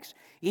mechanics.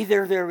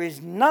 Either there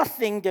is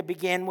nothing to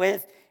begin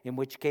with, in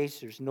which case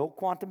there's no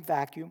quantum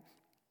vacuum,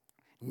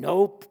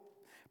 no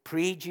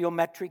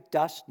pre-geometric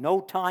dust, no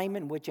time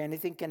in which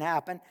anything can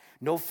happen,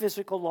 no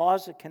physical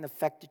laws that can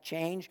affect a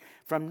change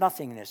from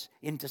nothingness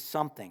into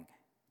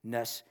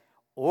somethingness,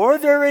 or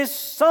there is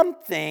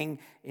something,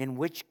 in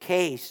which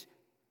case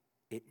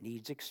it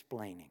needs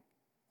explaining.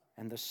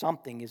 And the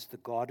something is the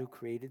God who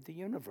created the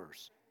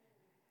universe.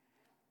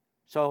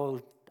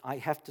 So I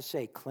have to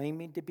say,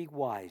 claiming to be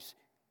wise,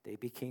 they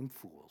became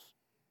fools.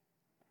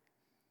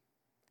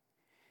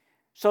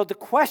 So the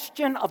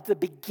question of the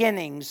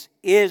beginnings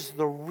is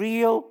the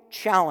real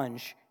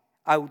challenge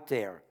out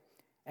there.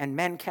 And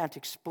men can't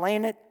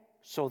explain it,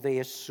 so they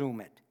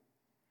assume it.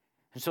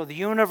 And so the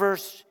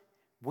universe,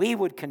 we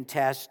would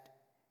contest,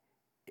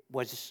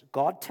 was,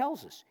 God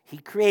tells us, He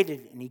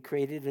created it, and He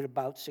created it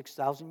about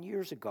 6,000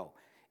 years ago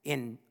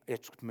in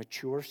its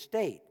mature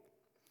state.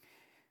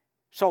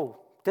 So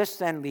this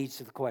then leads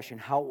to the question,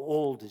 how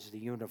old is the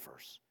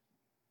universe?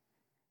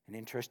 An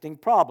interesting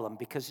problem,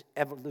 because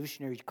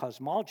evolutionary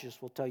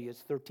cosmologists will tell you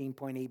it's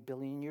 13.8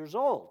 billion years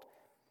old,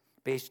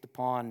 based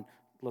upon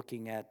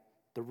looking at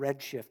the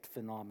redshift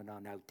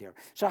phenomenon out there.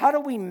 So how do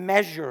we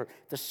measure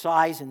the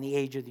size and the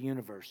age of the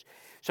universe?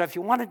 So if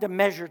you wanted to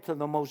measure to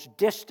the most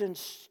distant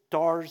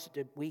stars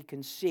that we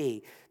can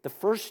see, the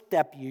first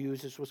step you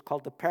use is what's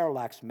called the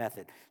parallax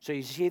method. So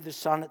you see the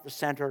sun at the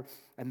center,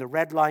 and the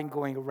red line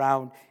going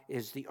around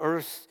is the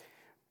Earth's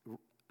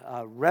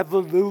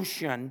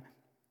revolution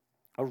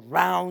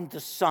around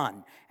the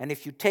sun. And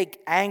if you take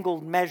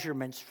angled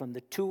measurements from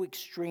the two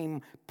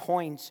extreme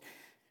points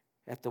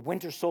at the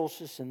winter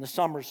solstice and the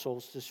summer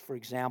solstice, for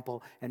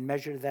example, and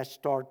measure that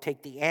star,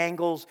 take the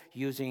angles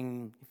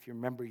using, if you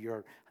remember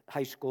your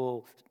high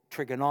school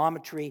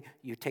trigonometry,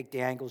 you take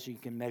the angles, you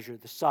can measure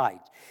the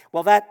sides.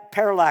 Well, that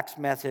parallax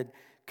method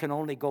can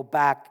only go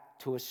back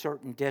to a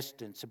certain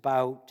distance,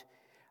 about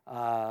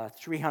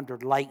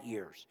 300 light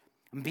years.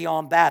 And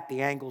beyond that,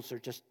 the angles are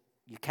just,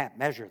 you can't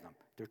measure them.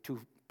 They're too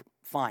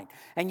fine.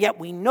 And yet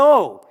we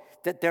know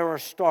that there are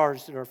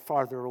stars that are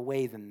farther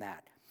away than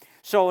that.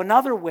 So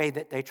another way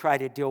that they try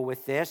to deal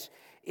with this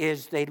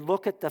is they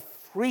look at the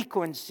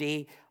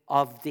frequency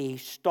of the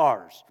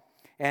stars.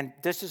 And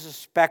this is a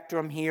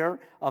spectrum here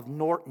of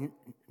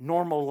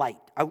normal light,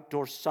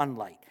 outdoor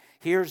sunlight.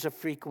 Here's a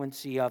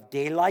frequency of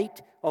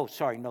daylight. Oh,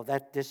 sorry, no,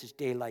 this is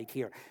daylight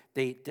here.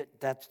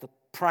 That's the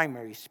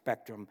primary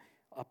spectrum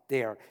up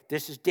there.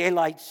 This is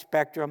daylight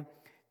spectrum.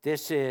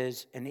 This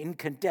is an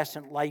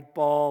incandescent light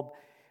bulb.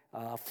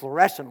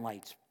 Fluorescent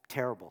lights,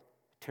 terrible,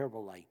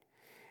 terrible light.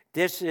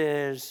 This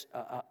is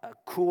a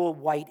cool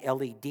white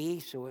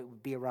LED, so it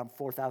would be around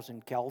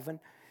 4,000 Kelvin.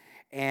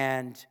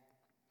 And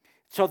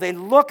so they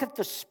look at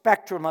the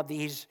spectrum of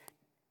these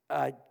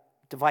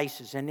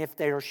devices, and if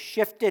they are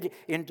shifted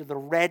into the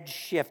red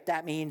shift,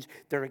 that means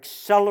they're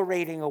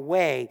accelerating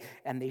away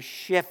and they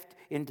shift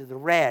into the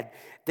red,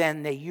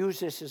 then they use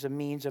this as a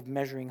means of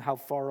measuring how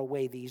far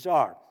away these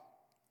are.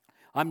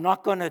 I'm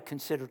not going to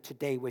consider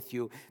today with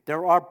you,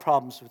 there are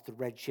problems with the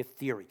redshift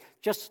theory.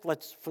 Just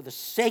let's, for the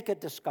sake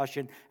of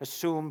discussion,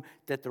 assume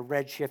that the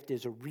redshift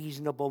is a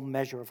reasonable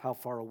measure of how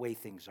far away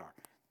things are,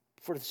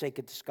 for the sake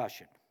of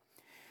discussion.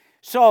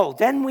 So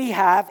then we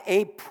have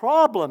a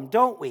problem,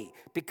 don't we?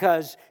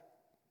 Because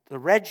the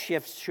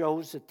redshift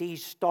shows that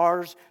these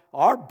stars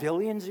are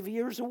billions of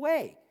years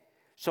away.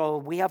 So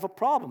we have a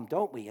problem,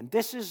 don't we? And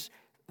this is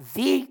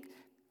the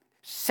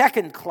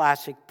second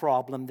classic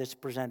problem that's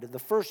presented. The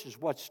first is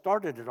what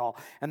started it all.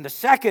 And the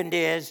second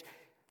is,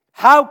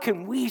 how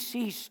can we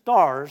see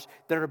stars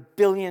that are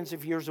billions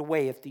of years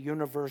away if the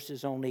universe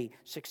is only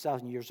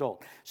 6,000 years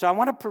old? So I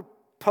want to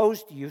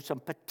propose to you some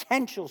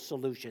potential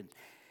solutions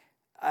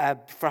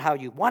for how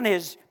you. One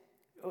is,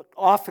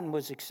 often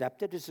was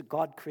accepted, is that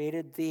God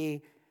created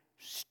the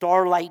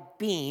starlight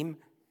beam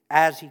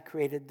as He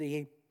created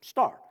the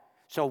star.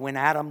 So when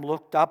Adam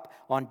looked up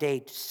on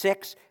day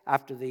 6,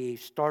 after the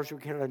stars were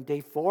created on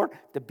day 4,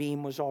 the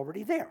beam was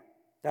already there.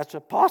 That's a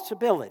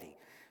possibility.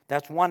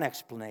 That's one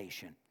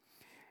explanation.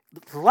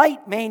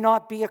 Light may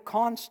not be a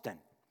constant.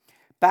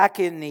 Back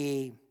in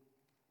the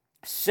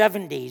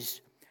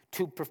 70s,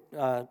 two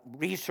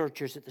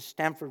researchers at the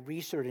Stanford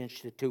Research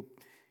Institute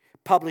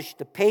published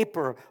a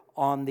paper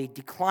on the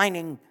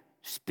declining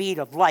speed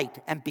of light.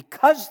 And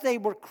because they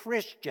were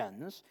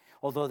Christians,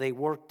 although they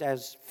worked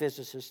as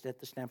physicists at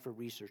the Stanford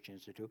Research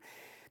Institute,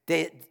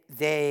 Their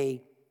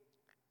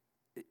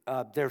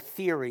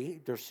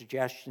theory, their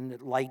suggestion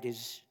that light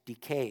is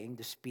decaying,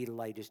 the speed of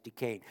light is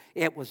decaying,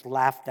 it was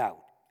laughed out.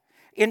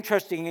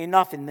 Interestingly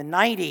enough, in the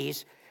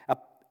 90s,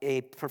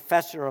 a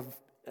professor of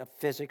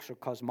physics or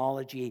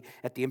cosmology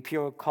at the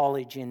Imperial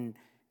College in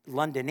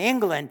London,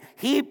 England,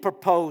 he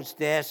proposed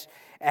this,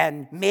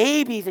 and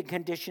maybe the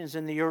conditions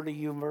in the early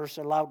universe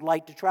allowed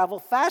light to travel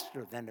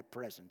faster than at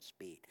present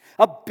speed,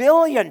 1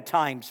 billion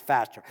times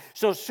faster.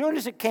 So as soon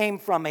as it came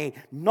from a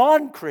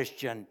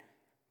non-Christian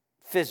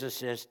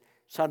physicist,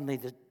 suddenly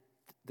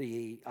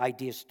the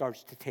idea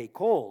starts to take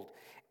hold.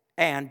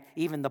 And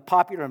even the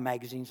popular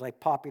magazines like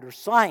Popular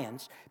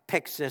Science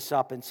picks this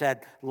up and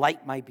said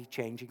light might be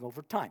changing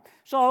over time.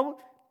 So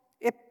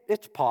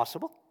it's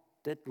possible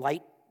that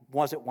light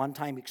was at one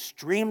time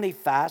extremely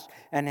fast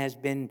and has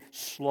been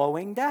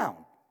slowing down.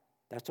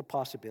 That's a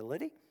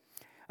possibility.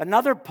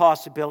 Another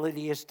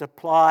possibility is to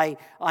apply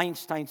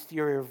Einstein's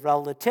theory of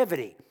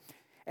relativity.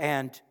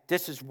 And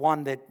this is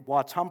one that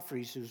Watts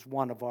Humphreys, who's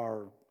one of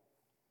our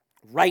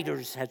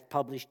writers, has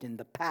published in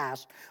the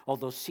past,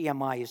 although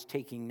CMI is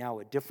taking now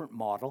a different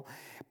model.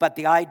 But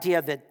the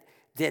idea that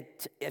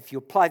if you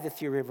apply the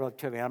theory of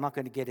relativity, I'm not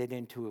going to get it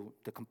into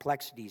the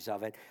complexities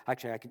of it.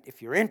 Actually,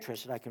 if you're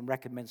interested, I can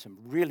recommend some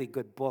really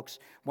good books,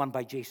 one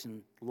by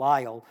Jason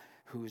Lisle,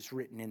 who's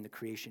written In the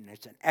Creation.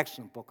 It's an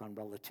excellent book on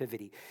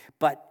relativity.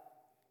 But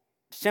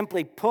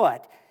simply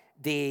put,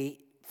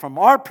 from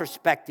our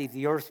perspective,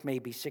 the Earth may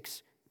be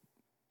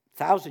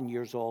 6,000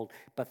 years old,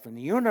 but from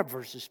the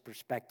universe's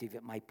perspective,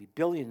 it might be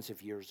billions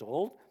of years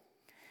old.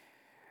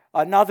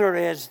 Another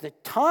is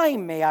that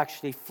time may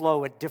actually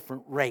flow at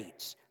different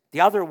rates. The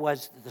other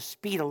was the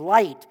speed of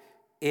light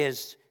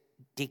is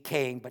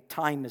decaying, but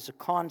time is a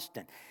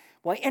constant.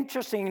 Well,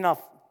 interesting enough,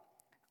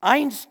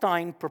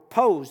 Einstein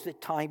proposed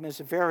that time is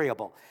a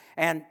variable.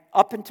 And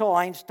up until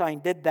Einstein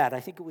did that, I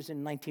think it was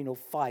in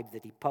 1905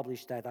 that he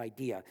published that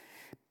idea.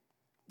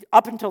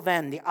 Up until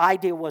then, the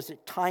idea was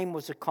that time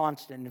was a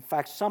constant. In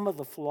fact, some of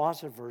the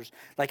philosophers,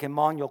 like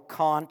Immanuel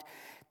Kant,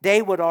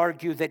 they would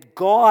argue that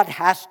God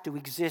has to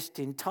exist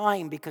in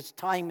time because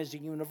time is a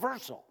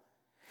universal.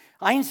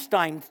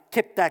 Einstein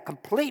tipped that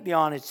completely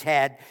on its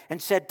head and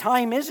said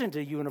time isn't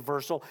a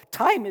universal,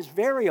 time is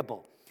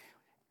variable.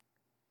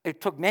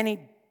 It took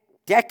many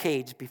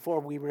decades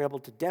before we were able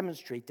to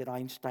demonstrate that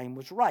Einstein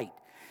was right.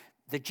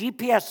 The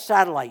GPS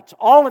satellites,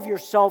 all of your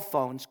cell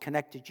phones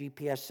connect to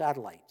GPS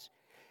satellites.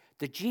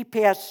 The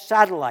GPS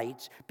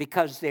satellites,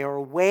 because they are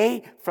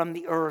away from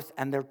the Earth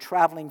and they're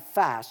traveling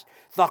fast,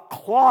 the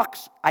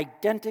clocks,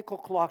 identical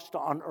clocks to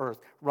on Earth,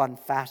 run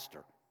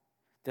faster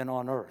than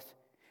on Earth.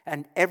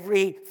 And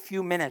every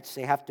few minutes,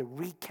 they have to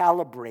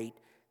recalibrate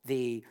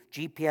the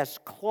GPS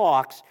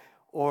clocks,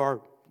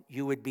 or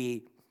you would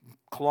be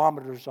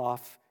kilometers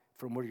off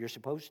from where you're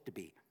supposed to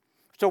be.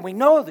 So we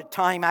know that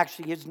time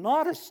actually is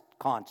not a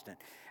constant.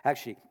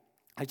 Actually,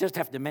 I just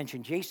have to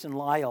mention, Jason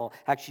Lisle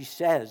actually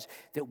says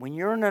that when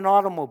you're in an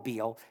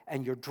automobile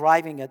and you're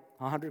driving at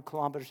 100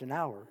 kilometers an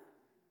hour,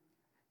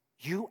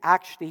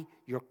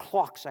 your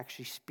clocks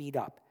actually speed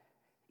up.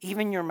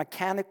 Even your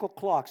mechanical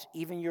clocks,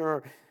 even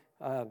your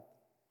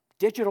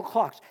digital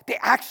clocks, they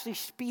actually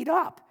speed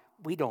up.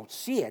 We don't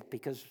see it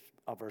because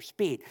of our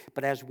speed,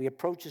 but as we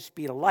approach the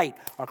speed of light,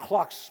 our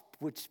clocks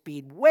would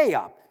speed way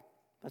up.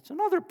 That's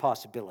another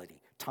possibility.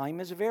 Time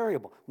is a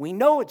variable. We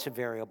know it's a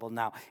variable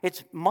now.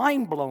 It's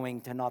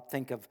mind-blowing to not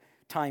think of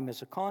time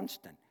as a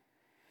constant.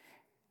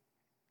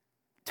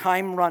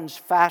 Time runs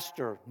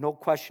faster, no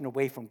question,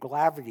 away from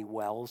gravity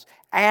wells,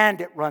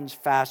 and it runs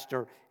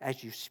faster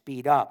as you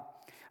speed up.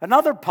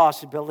 Another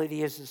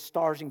possibility is that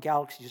stars and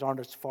galaxies aren't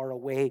as far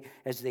away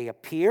as they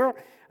appear.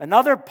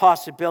 Another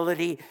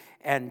possibility,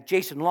 and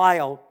Jason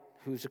Lisle,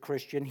 who's a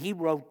Christian, he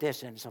wrote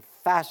this, and it's a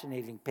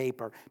fascinating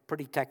paper,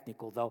 pretty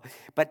technical though,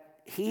 but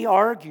he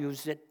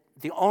argues that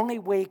the only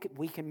way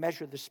we can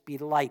measure the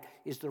speed of light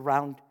is the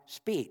round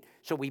speed.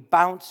 So we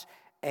bounce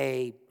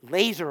a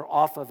laser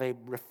off of a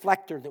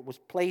reflector that was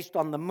placed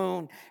on the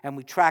moon, and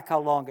we track how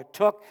long it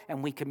took,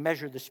 and we can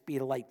measure the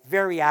speed of light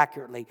very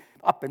accurately,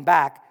 up and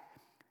back.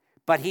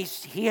 But he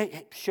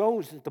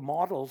shows that the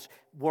models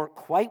work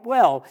quite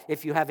well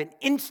if you have an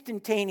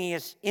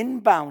instantaneous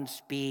inbound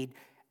speed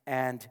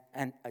and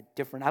a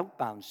different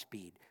outbound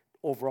speed,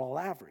 overall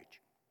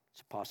average.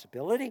 It's a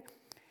possibility.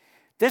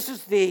 This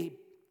is the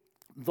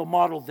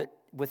model that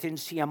within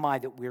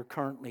CMI that we're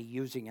currently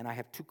using, and I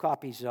have 2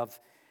 copies of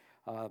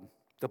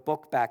the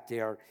book back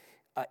there.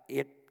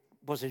 It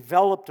was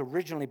developed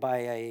originally by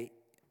an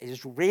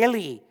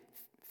Israeli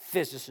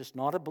physicist,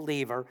 not a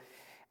believer,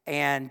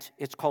 and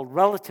it's called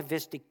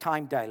relativistic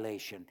time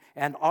dilation.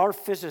 And our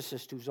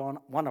physicist, who's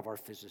one of our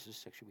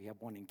physicists, actually we have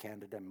one in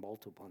Canada and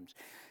multiple ones,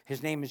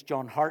 his name is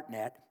John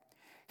Hartnett.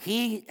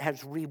 He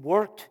has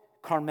reworked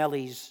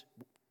Carmeli's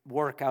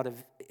work out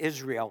of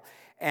Israel,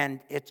 and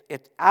it's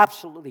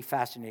absolutely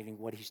fascinating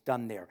what he's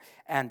done there.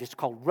 And it's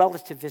called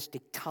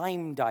relativistic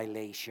time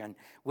dilation,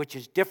 which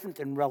is different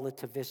than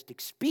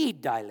relativistic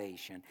speed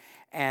dilation.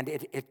 And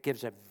it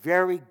gives a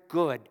very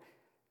good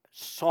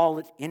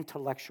solid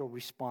intellectual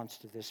response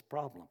to this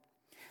problem.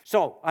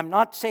 So I'm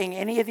not saying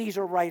any of these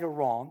are right or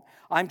wrong.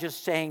 I'm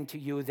just saying to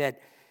you that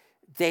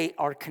they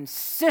are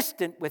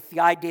consistent with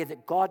the idea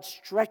that God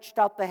stretched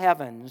out the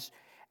heavens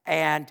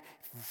and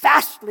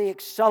vastly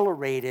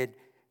accelerated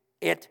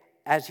it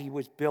as he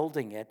was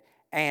building it.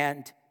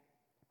 And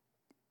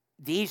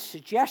these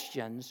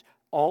suggestions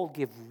all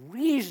give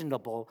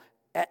reasonable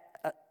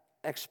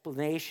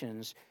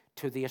explanations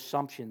to the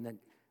assumption that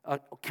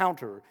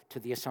counter to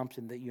the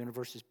assumption that the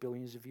universe is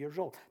billions of years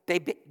old.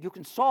 You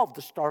can solve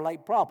the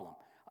starlight problem.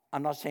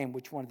 I'm not saying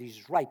which one of these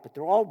is right, but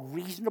they're all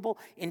reasonable,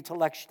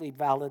 intellectually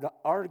valid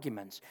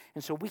arguments.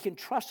 And so we can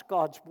trust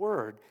God's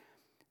word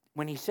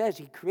when he says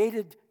he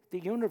created the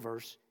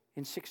universe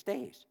in 6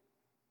 days.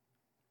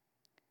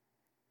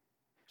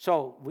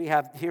 So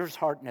here's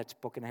Hartnett's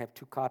book, and I have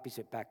 2 copies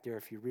of it back there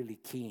if you're really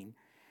keen.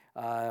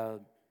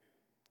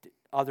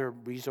 Other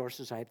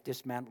resources, I have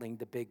Dismantling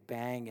the Big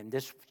Bang and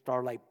this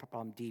Starlight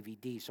Problem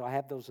DVD. So I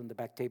have those on the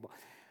back table.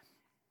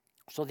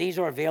 So these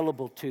are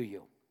available to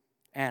you.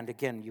 And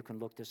again, you can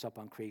look this up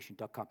on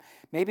creation.com.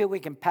 Maybe we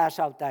can pass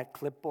out that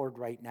clipboard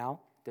right now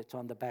that's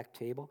on the back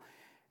table.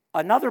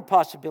 Another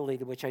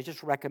possibility, which I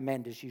just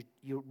recommend, is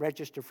you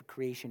register for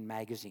Creation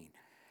Magazine.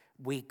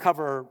 We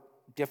cover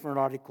different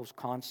articles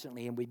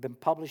constantly, and we've been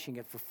publishing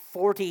it for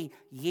 40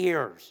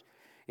 years.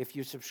 If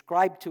you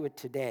subscribe to it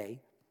today,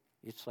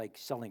 it's like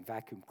selling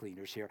vacuum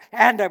cleaners here.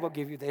 And I will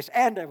give you this,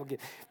 and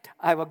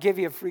I will give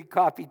you a free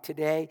copy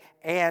today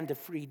and a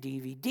free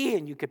DVD,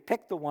 and you could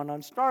pick the one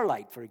on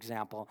Starlight, for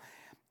example.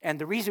 And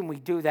the reason we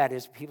do that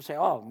is people say,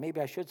 oh, maybe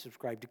I should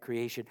subscribe to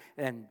Creation,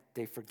 and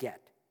they forget.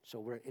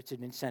 So it's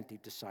an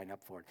incentive to sign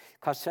up for it.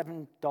 It costs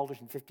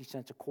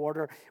 $7.50 a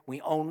quarter.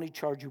 We only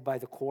charge you by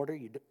the quarter.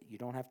 You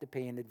don't have to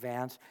pay in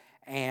advance.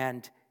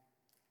 And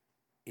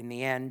in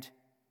the end,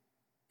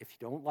 if you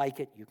don't like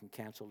it, you can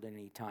cancel it at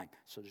any time.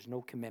 So there's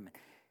no commitment.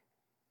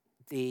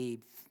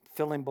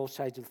 Fill in both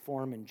sides of the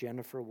form, and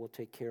Jennifer will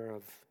take care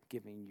of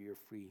giving you your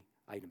free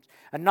items.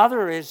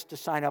 Another is to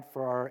sign up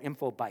for our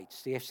info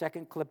bites. The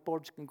second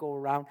clipboards can go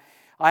around.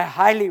 I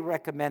highly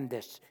recommend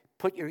this.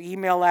 Put your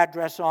email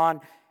address on,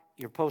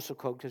 your postal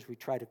code, because we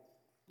try to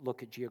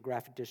look at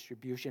geographic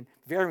distribution.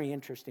 Very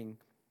interesting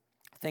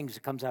things.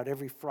 It comes out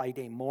every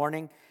Friday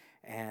morning,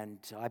 and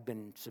I've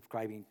been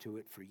subscribing to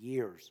it for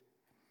years.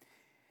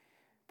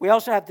 We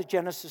also have the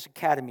Genesis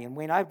Academy, and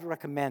Wayne, I would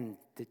recommend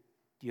that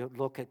you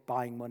look at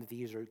buying one of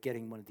these or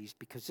getting one of these,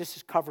 because this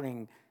is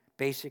covering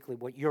basically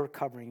what you're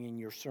covering in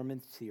your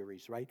sermon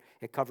series, right?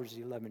 It covers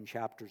the 11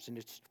 chapters, and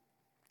it's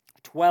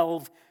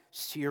 12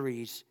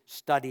 series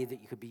study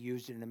that you could be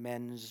used in a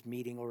men's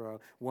meeting or a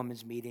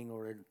women's meeting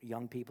or a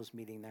young people's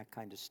meeting, that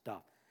kind of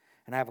stuff.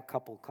 And I have a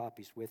couple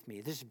copies with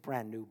me. This is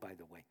brand new, by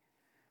the way,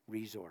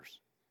 resource.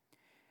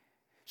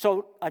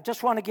 So I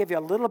just want to give you a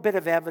little bit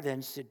of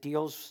evidence that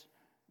deals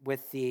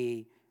with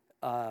the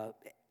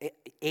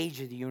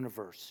age of the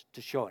universe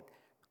to show it.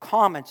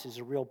 Comets is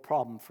a real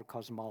problem for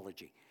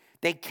cosmology.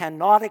 They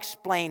cannot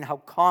explain how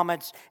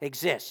comets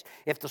exist.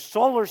 If the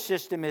solar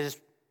system is,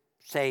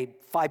 say,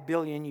 5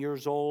 billion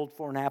years old,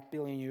 4.5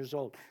 billion years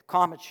old,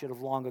 comets should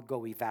have long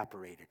ago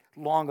evaporated,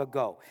 long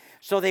ago.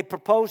 So they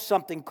proposed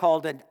something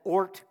called an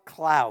Oort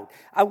cloud.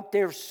 Out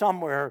there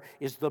somewhere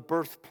is the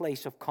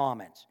birthplace of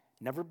comets.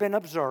 Never been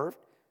observed,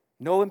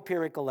 no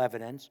empirical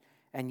evidence,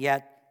 and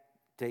yet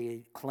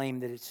they claim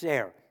that it's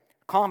there.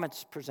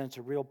 Comets presents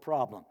a real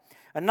problem.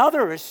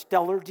 Another is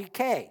stellar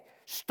decay.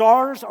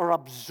 Stars are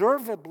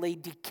observably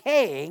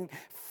decaying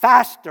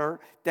faster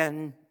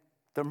than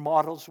their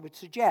models would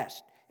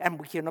suggest. And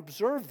we can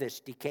observe this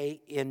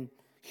decay in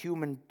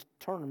human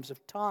terms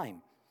of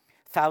time.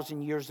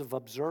 1,000 years of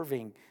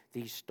observing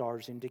these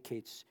stars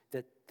indicates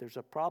that there's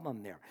a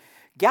problem there.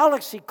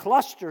 Galaxy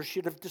clusters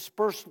should have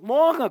dispersed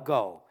long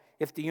ago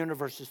if the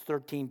universe is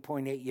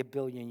 13.8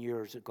 billion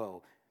years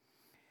ago.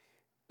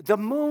 The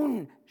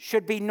moon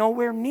should be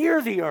nowhere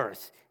near the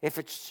Earth if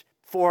it's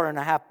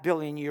 4.5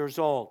 billion years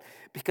old,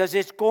 because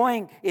it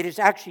is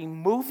actually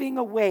moving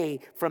away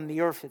from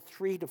the Earth at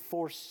 3 to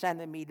 4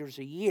 centimeters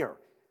a year.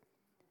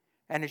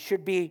 And it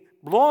should be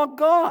long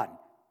gone.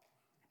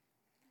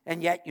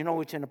 And yet,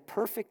 it's in a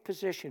perfect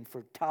position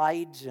for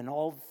tides and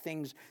all the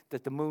things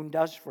that the moon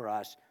does for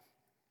us.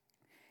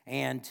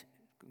 And,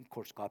 of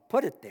course, God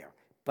put it there,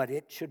 but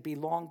it should be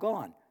long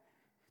gone.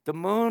 The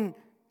moon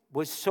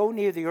was so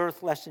near the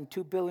Earth less than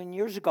 2 billion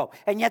years ago.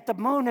 And yet the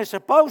moon is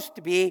supposed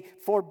to be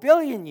 4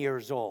 billion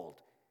years old.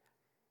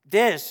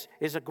 This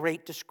is a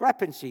great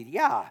discrepancy.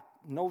 Yeah,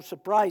 no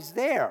surprise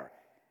there.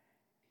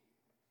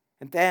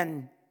 And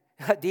then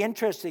the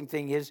interesting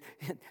thing is,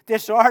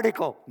 this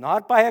article,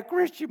 not by a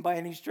Christian by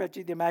any stretch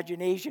of the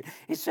imagination,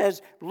 it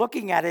says,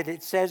 looking at it,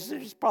 it says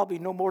it's probably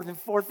no more than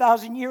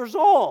 4,000 years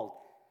old.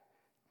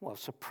 Well,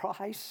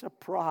 surprise,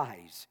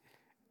 surprise.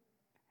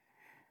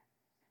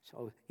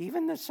 So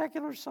even the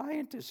secular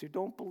scientists who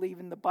don't believe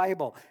in the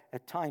Bible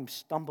at times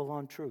stumble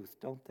on truth,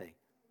 don't they?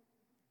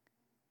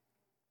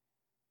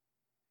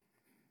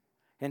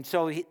 And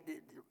so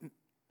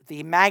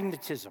the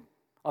magnetism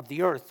of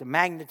the Earth, the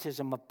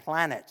magnetism of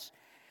planets,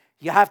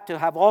 You have to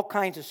have all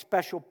kinds of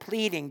special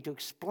pleading to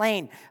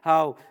explain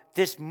how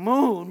this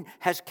moon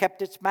has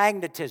kept its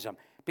magnetism,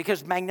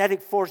 because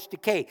magnetic force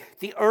decay.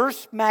 The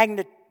Earth's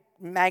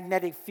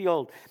magnetic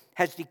field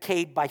has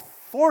decayed by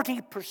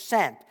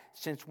 40%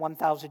 since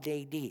 1000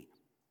 AD.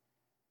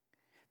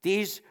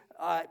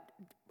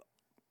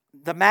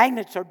 The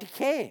magnets are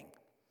decaying.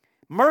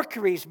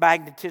 Mercury's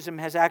magnetism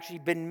has actually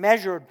been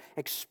measured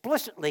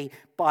explicitly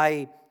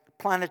by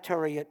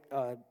planetary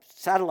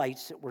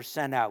satellites that were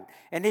sent out,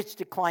 and it's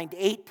declined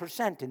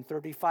 8% in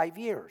 35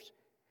 years.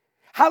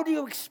 How do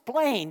you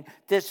explain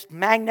this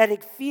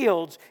magnetic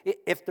fields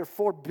if they're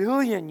 4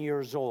 billion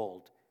years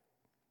old?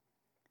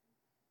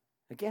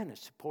 Again, it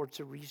supports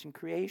a recent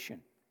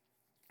creation.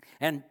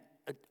 And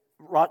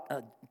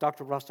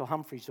Dr. Russell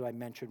Humphreys, who I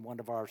mentioned, one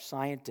of our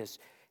scientists,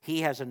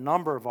 he has a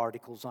number of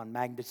articles on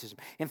magnetism.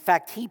 In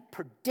fact, he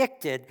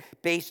predicted,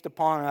 based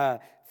upon a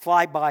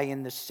flyby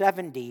in the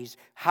 70s,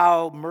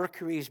 how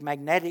Mercury's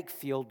magnetic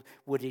field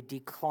would have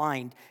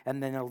declined,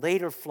 and then a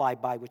later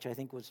flyby, which I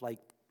think was like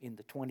in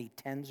the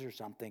 2010s or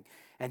something,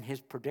 and his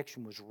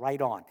prediction was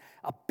right on.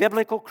 A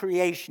biblical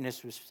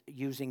creationist was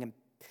using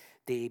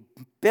the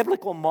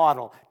biblical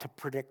model to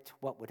predict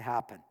what would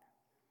happen.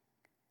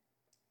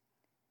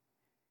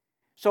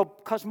 So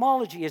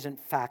cosmology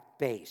isn't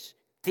fact-based.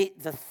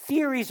 The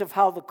theories of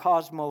how the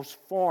cosmos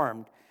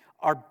formed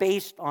are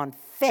based on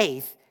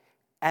faith,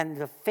 and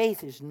the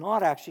faith is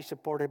not actually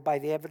supported by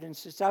the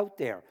evidence that's out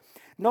there.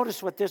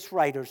 Notice what this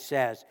writer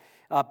says.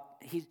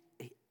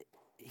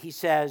 He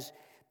says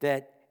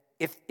that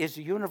is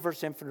the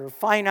universe infinite or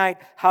finite?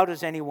 How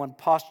does anyone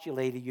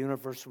postulate a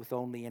universe with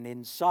only an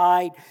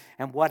inside?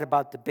 And what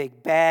about the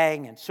Big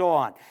Bang? And so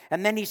on.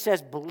 And then he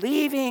says,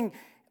 believing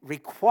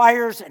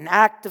requires an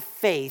act of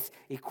faith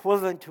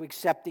equivalent to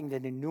accepting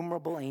that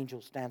innumerable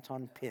angels dance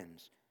on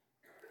pins.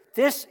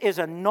 This is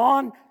a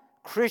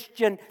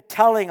non-Christian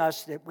telling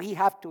us that we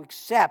have to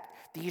accept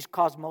these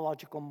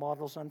cosmological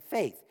models on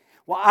faith.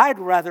 Well, I'd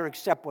rather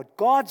accept what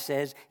God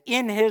says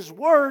in His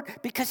Word,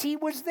 because He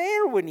was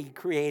there when He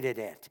created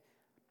it.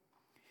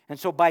 And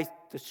so by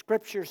the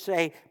Scriptures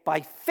say,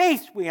 by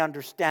faith we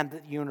understand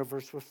that the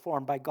universe was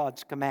formed by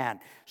God's command,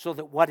 so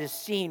that what is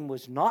seen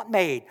was not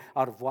made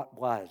out of what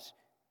was.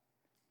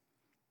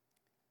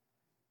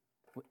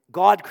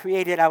 God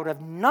created out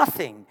of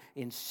nothing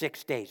in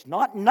 6 days.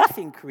 Not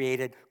nothing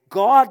created.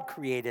 God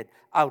created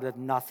out of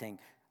nothing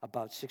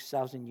about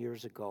 6,000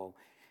 years ago.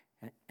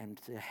 And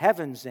the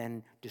heavens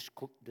then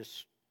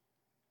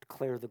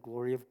declare the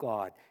glory of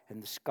God,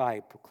 and the sky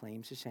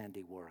proclaims His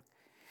handiwork.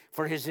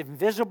 For His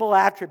invisible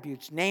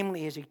attributes,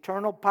 namely His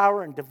eternal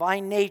power and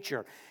divine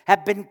nature,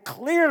 have been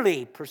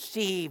clearly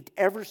perceived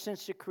ever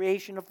since the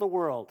creation of the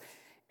world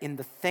in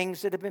the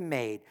things that have been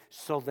made,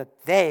 so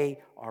that they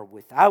are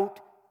without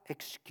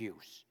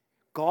excuse.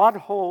 God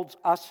holds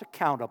us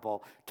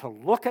accountable to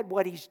look at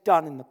what He's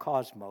done in the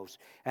cosmos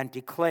and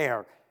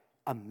declare,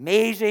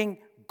 amazing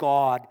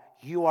God,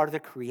 You are the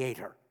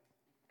Creator.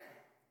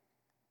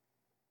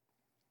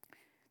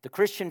 The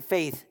Christian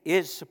faith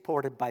is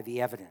supported by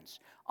the evidence.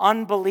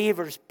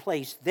 Unbelievers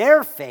place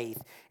their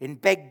faith in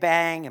Big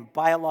Bang and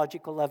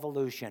biological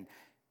evolution,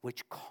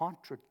 which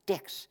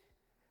contradicts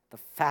the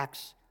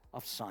facts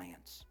of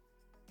science.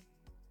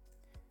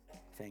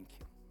 Thank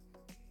you.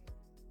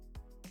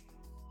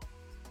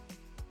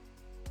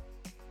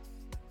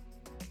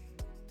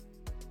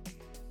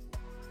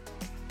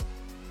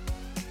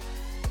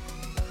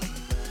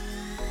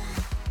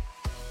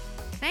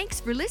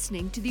 Thanks for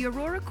listening to the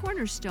Aurora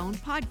Cornerstone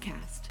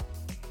podcast.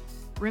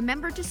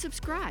 Remember to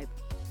subscribe.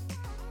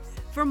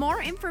 For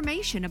more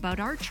information about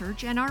our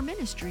church and our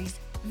ministries,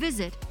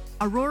 visit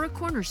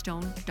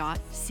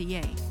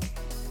auroracornerstone.ca.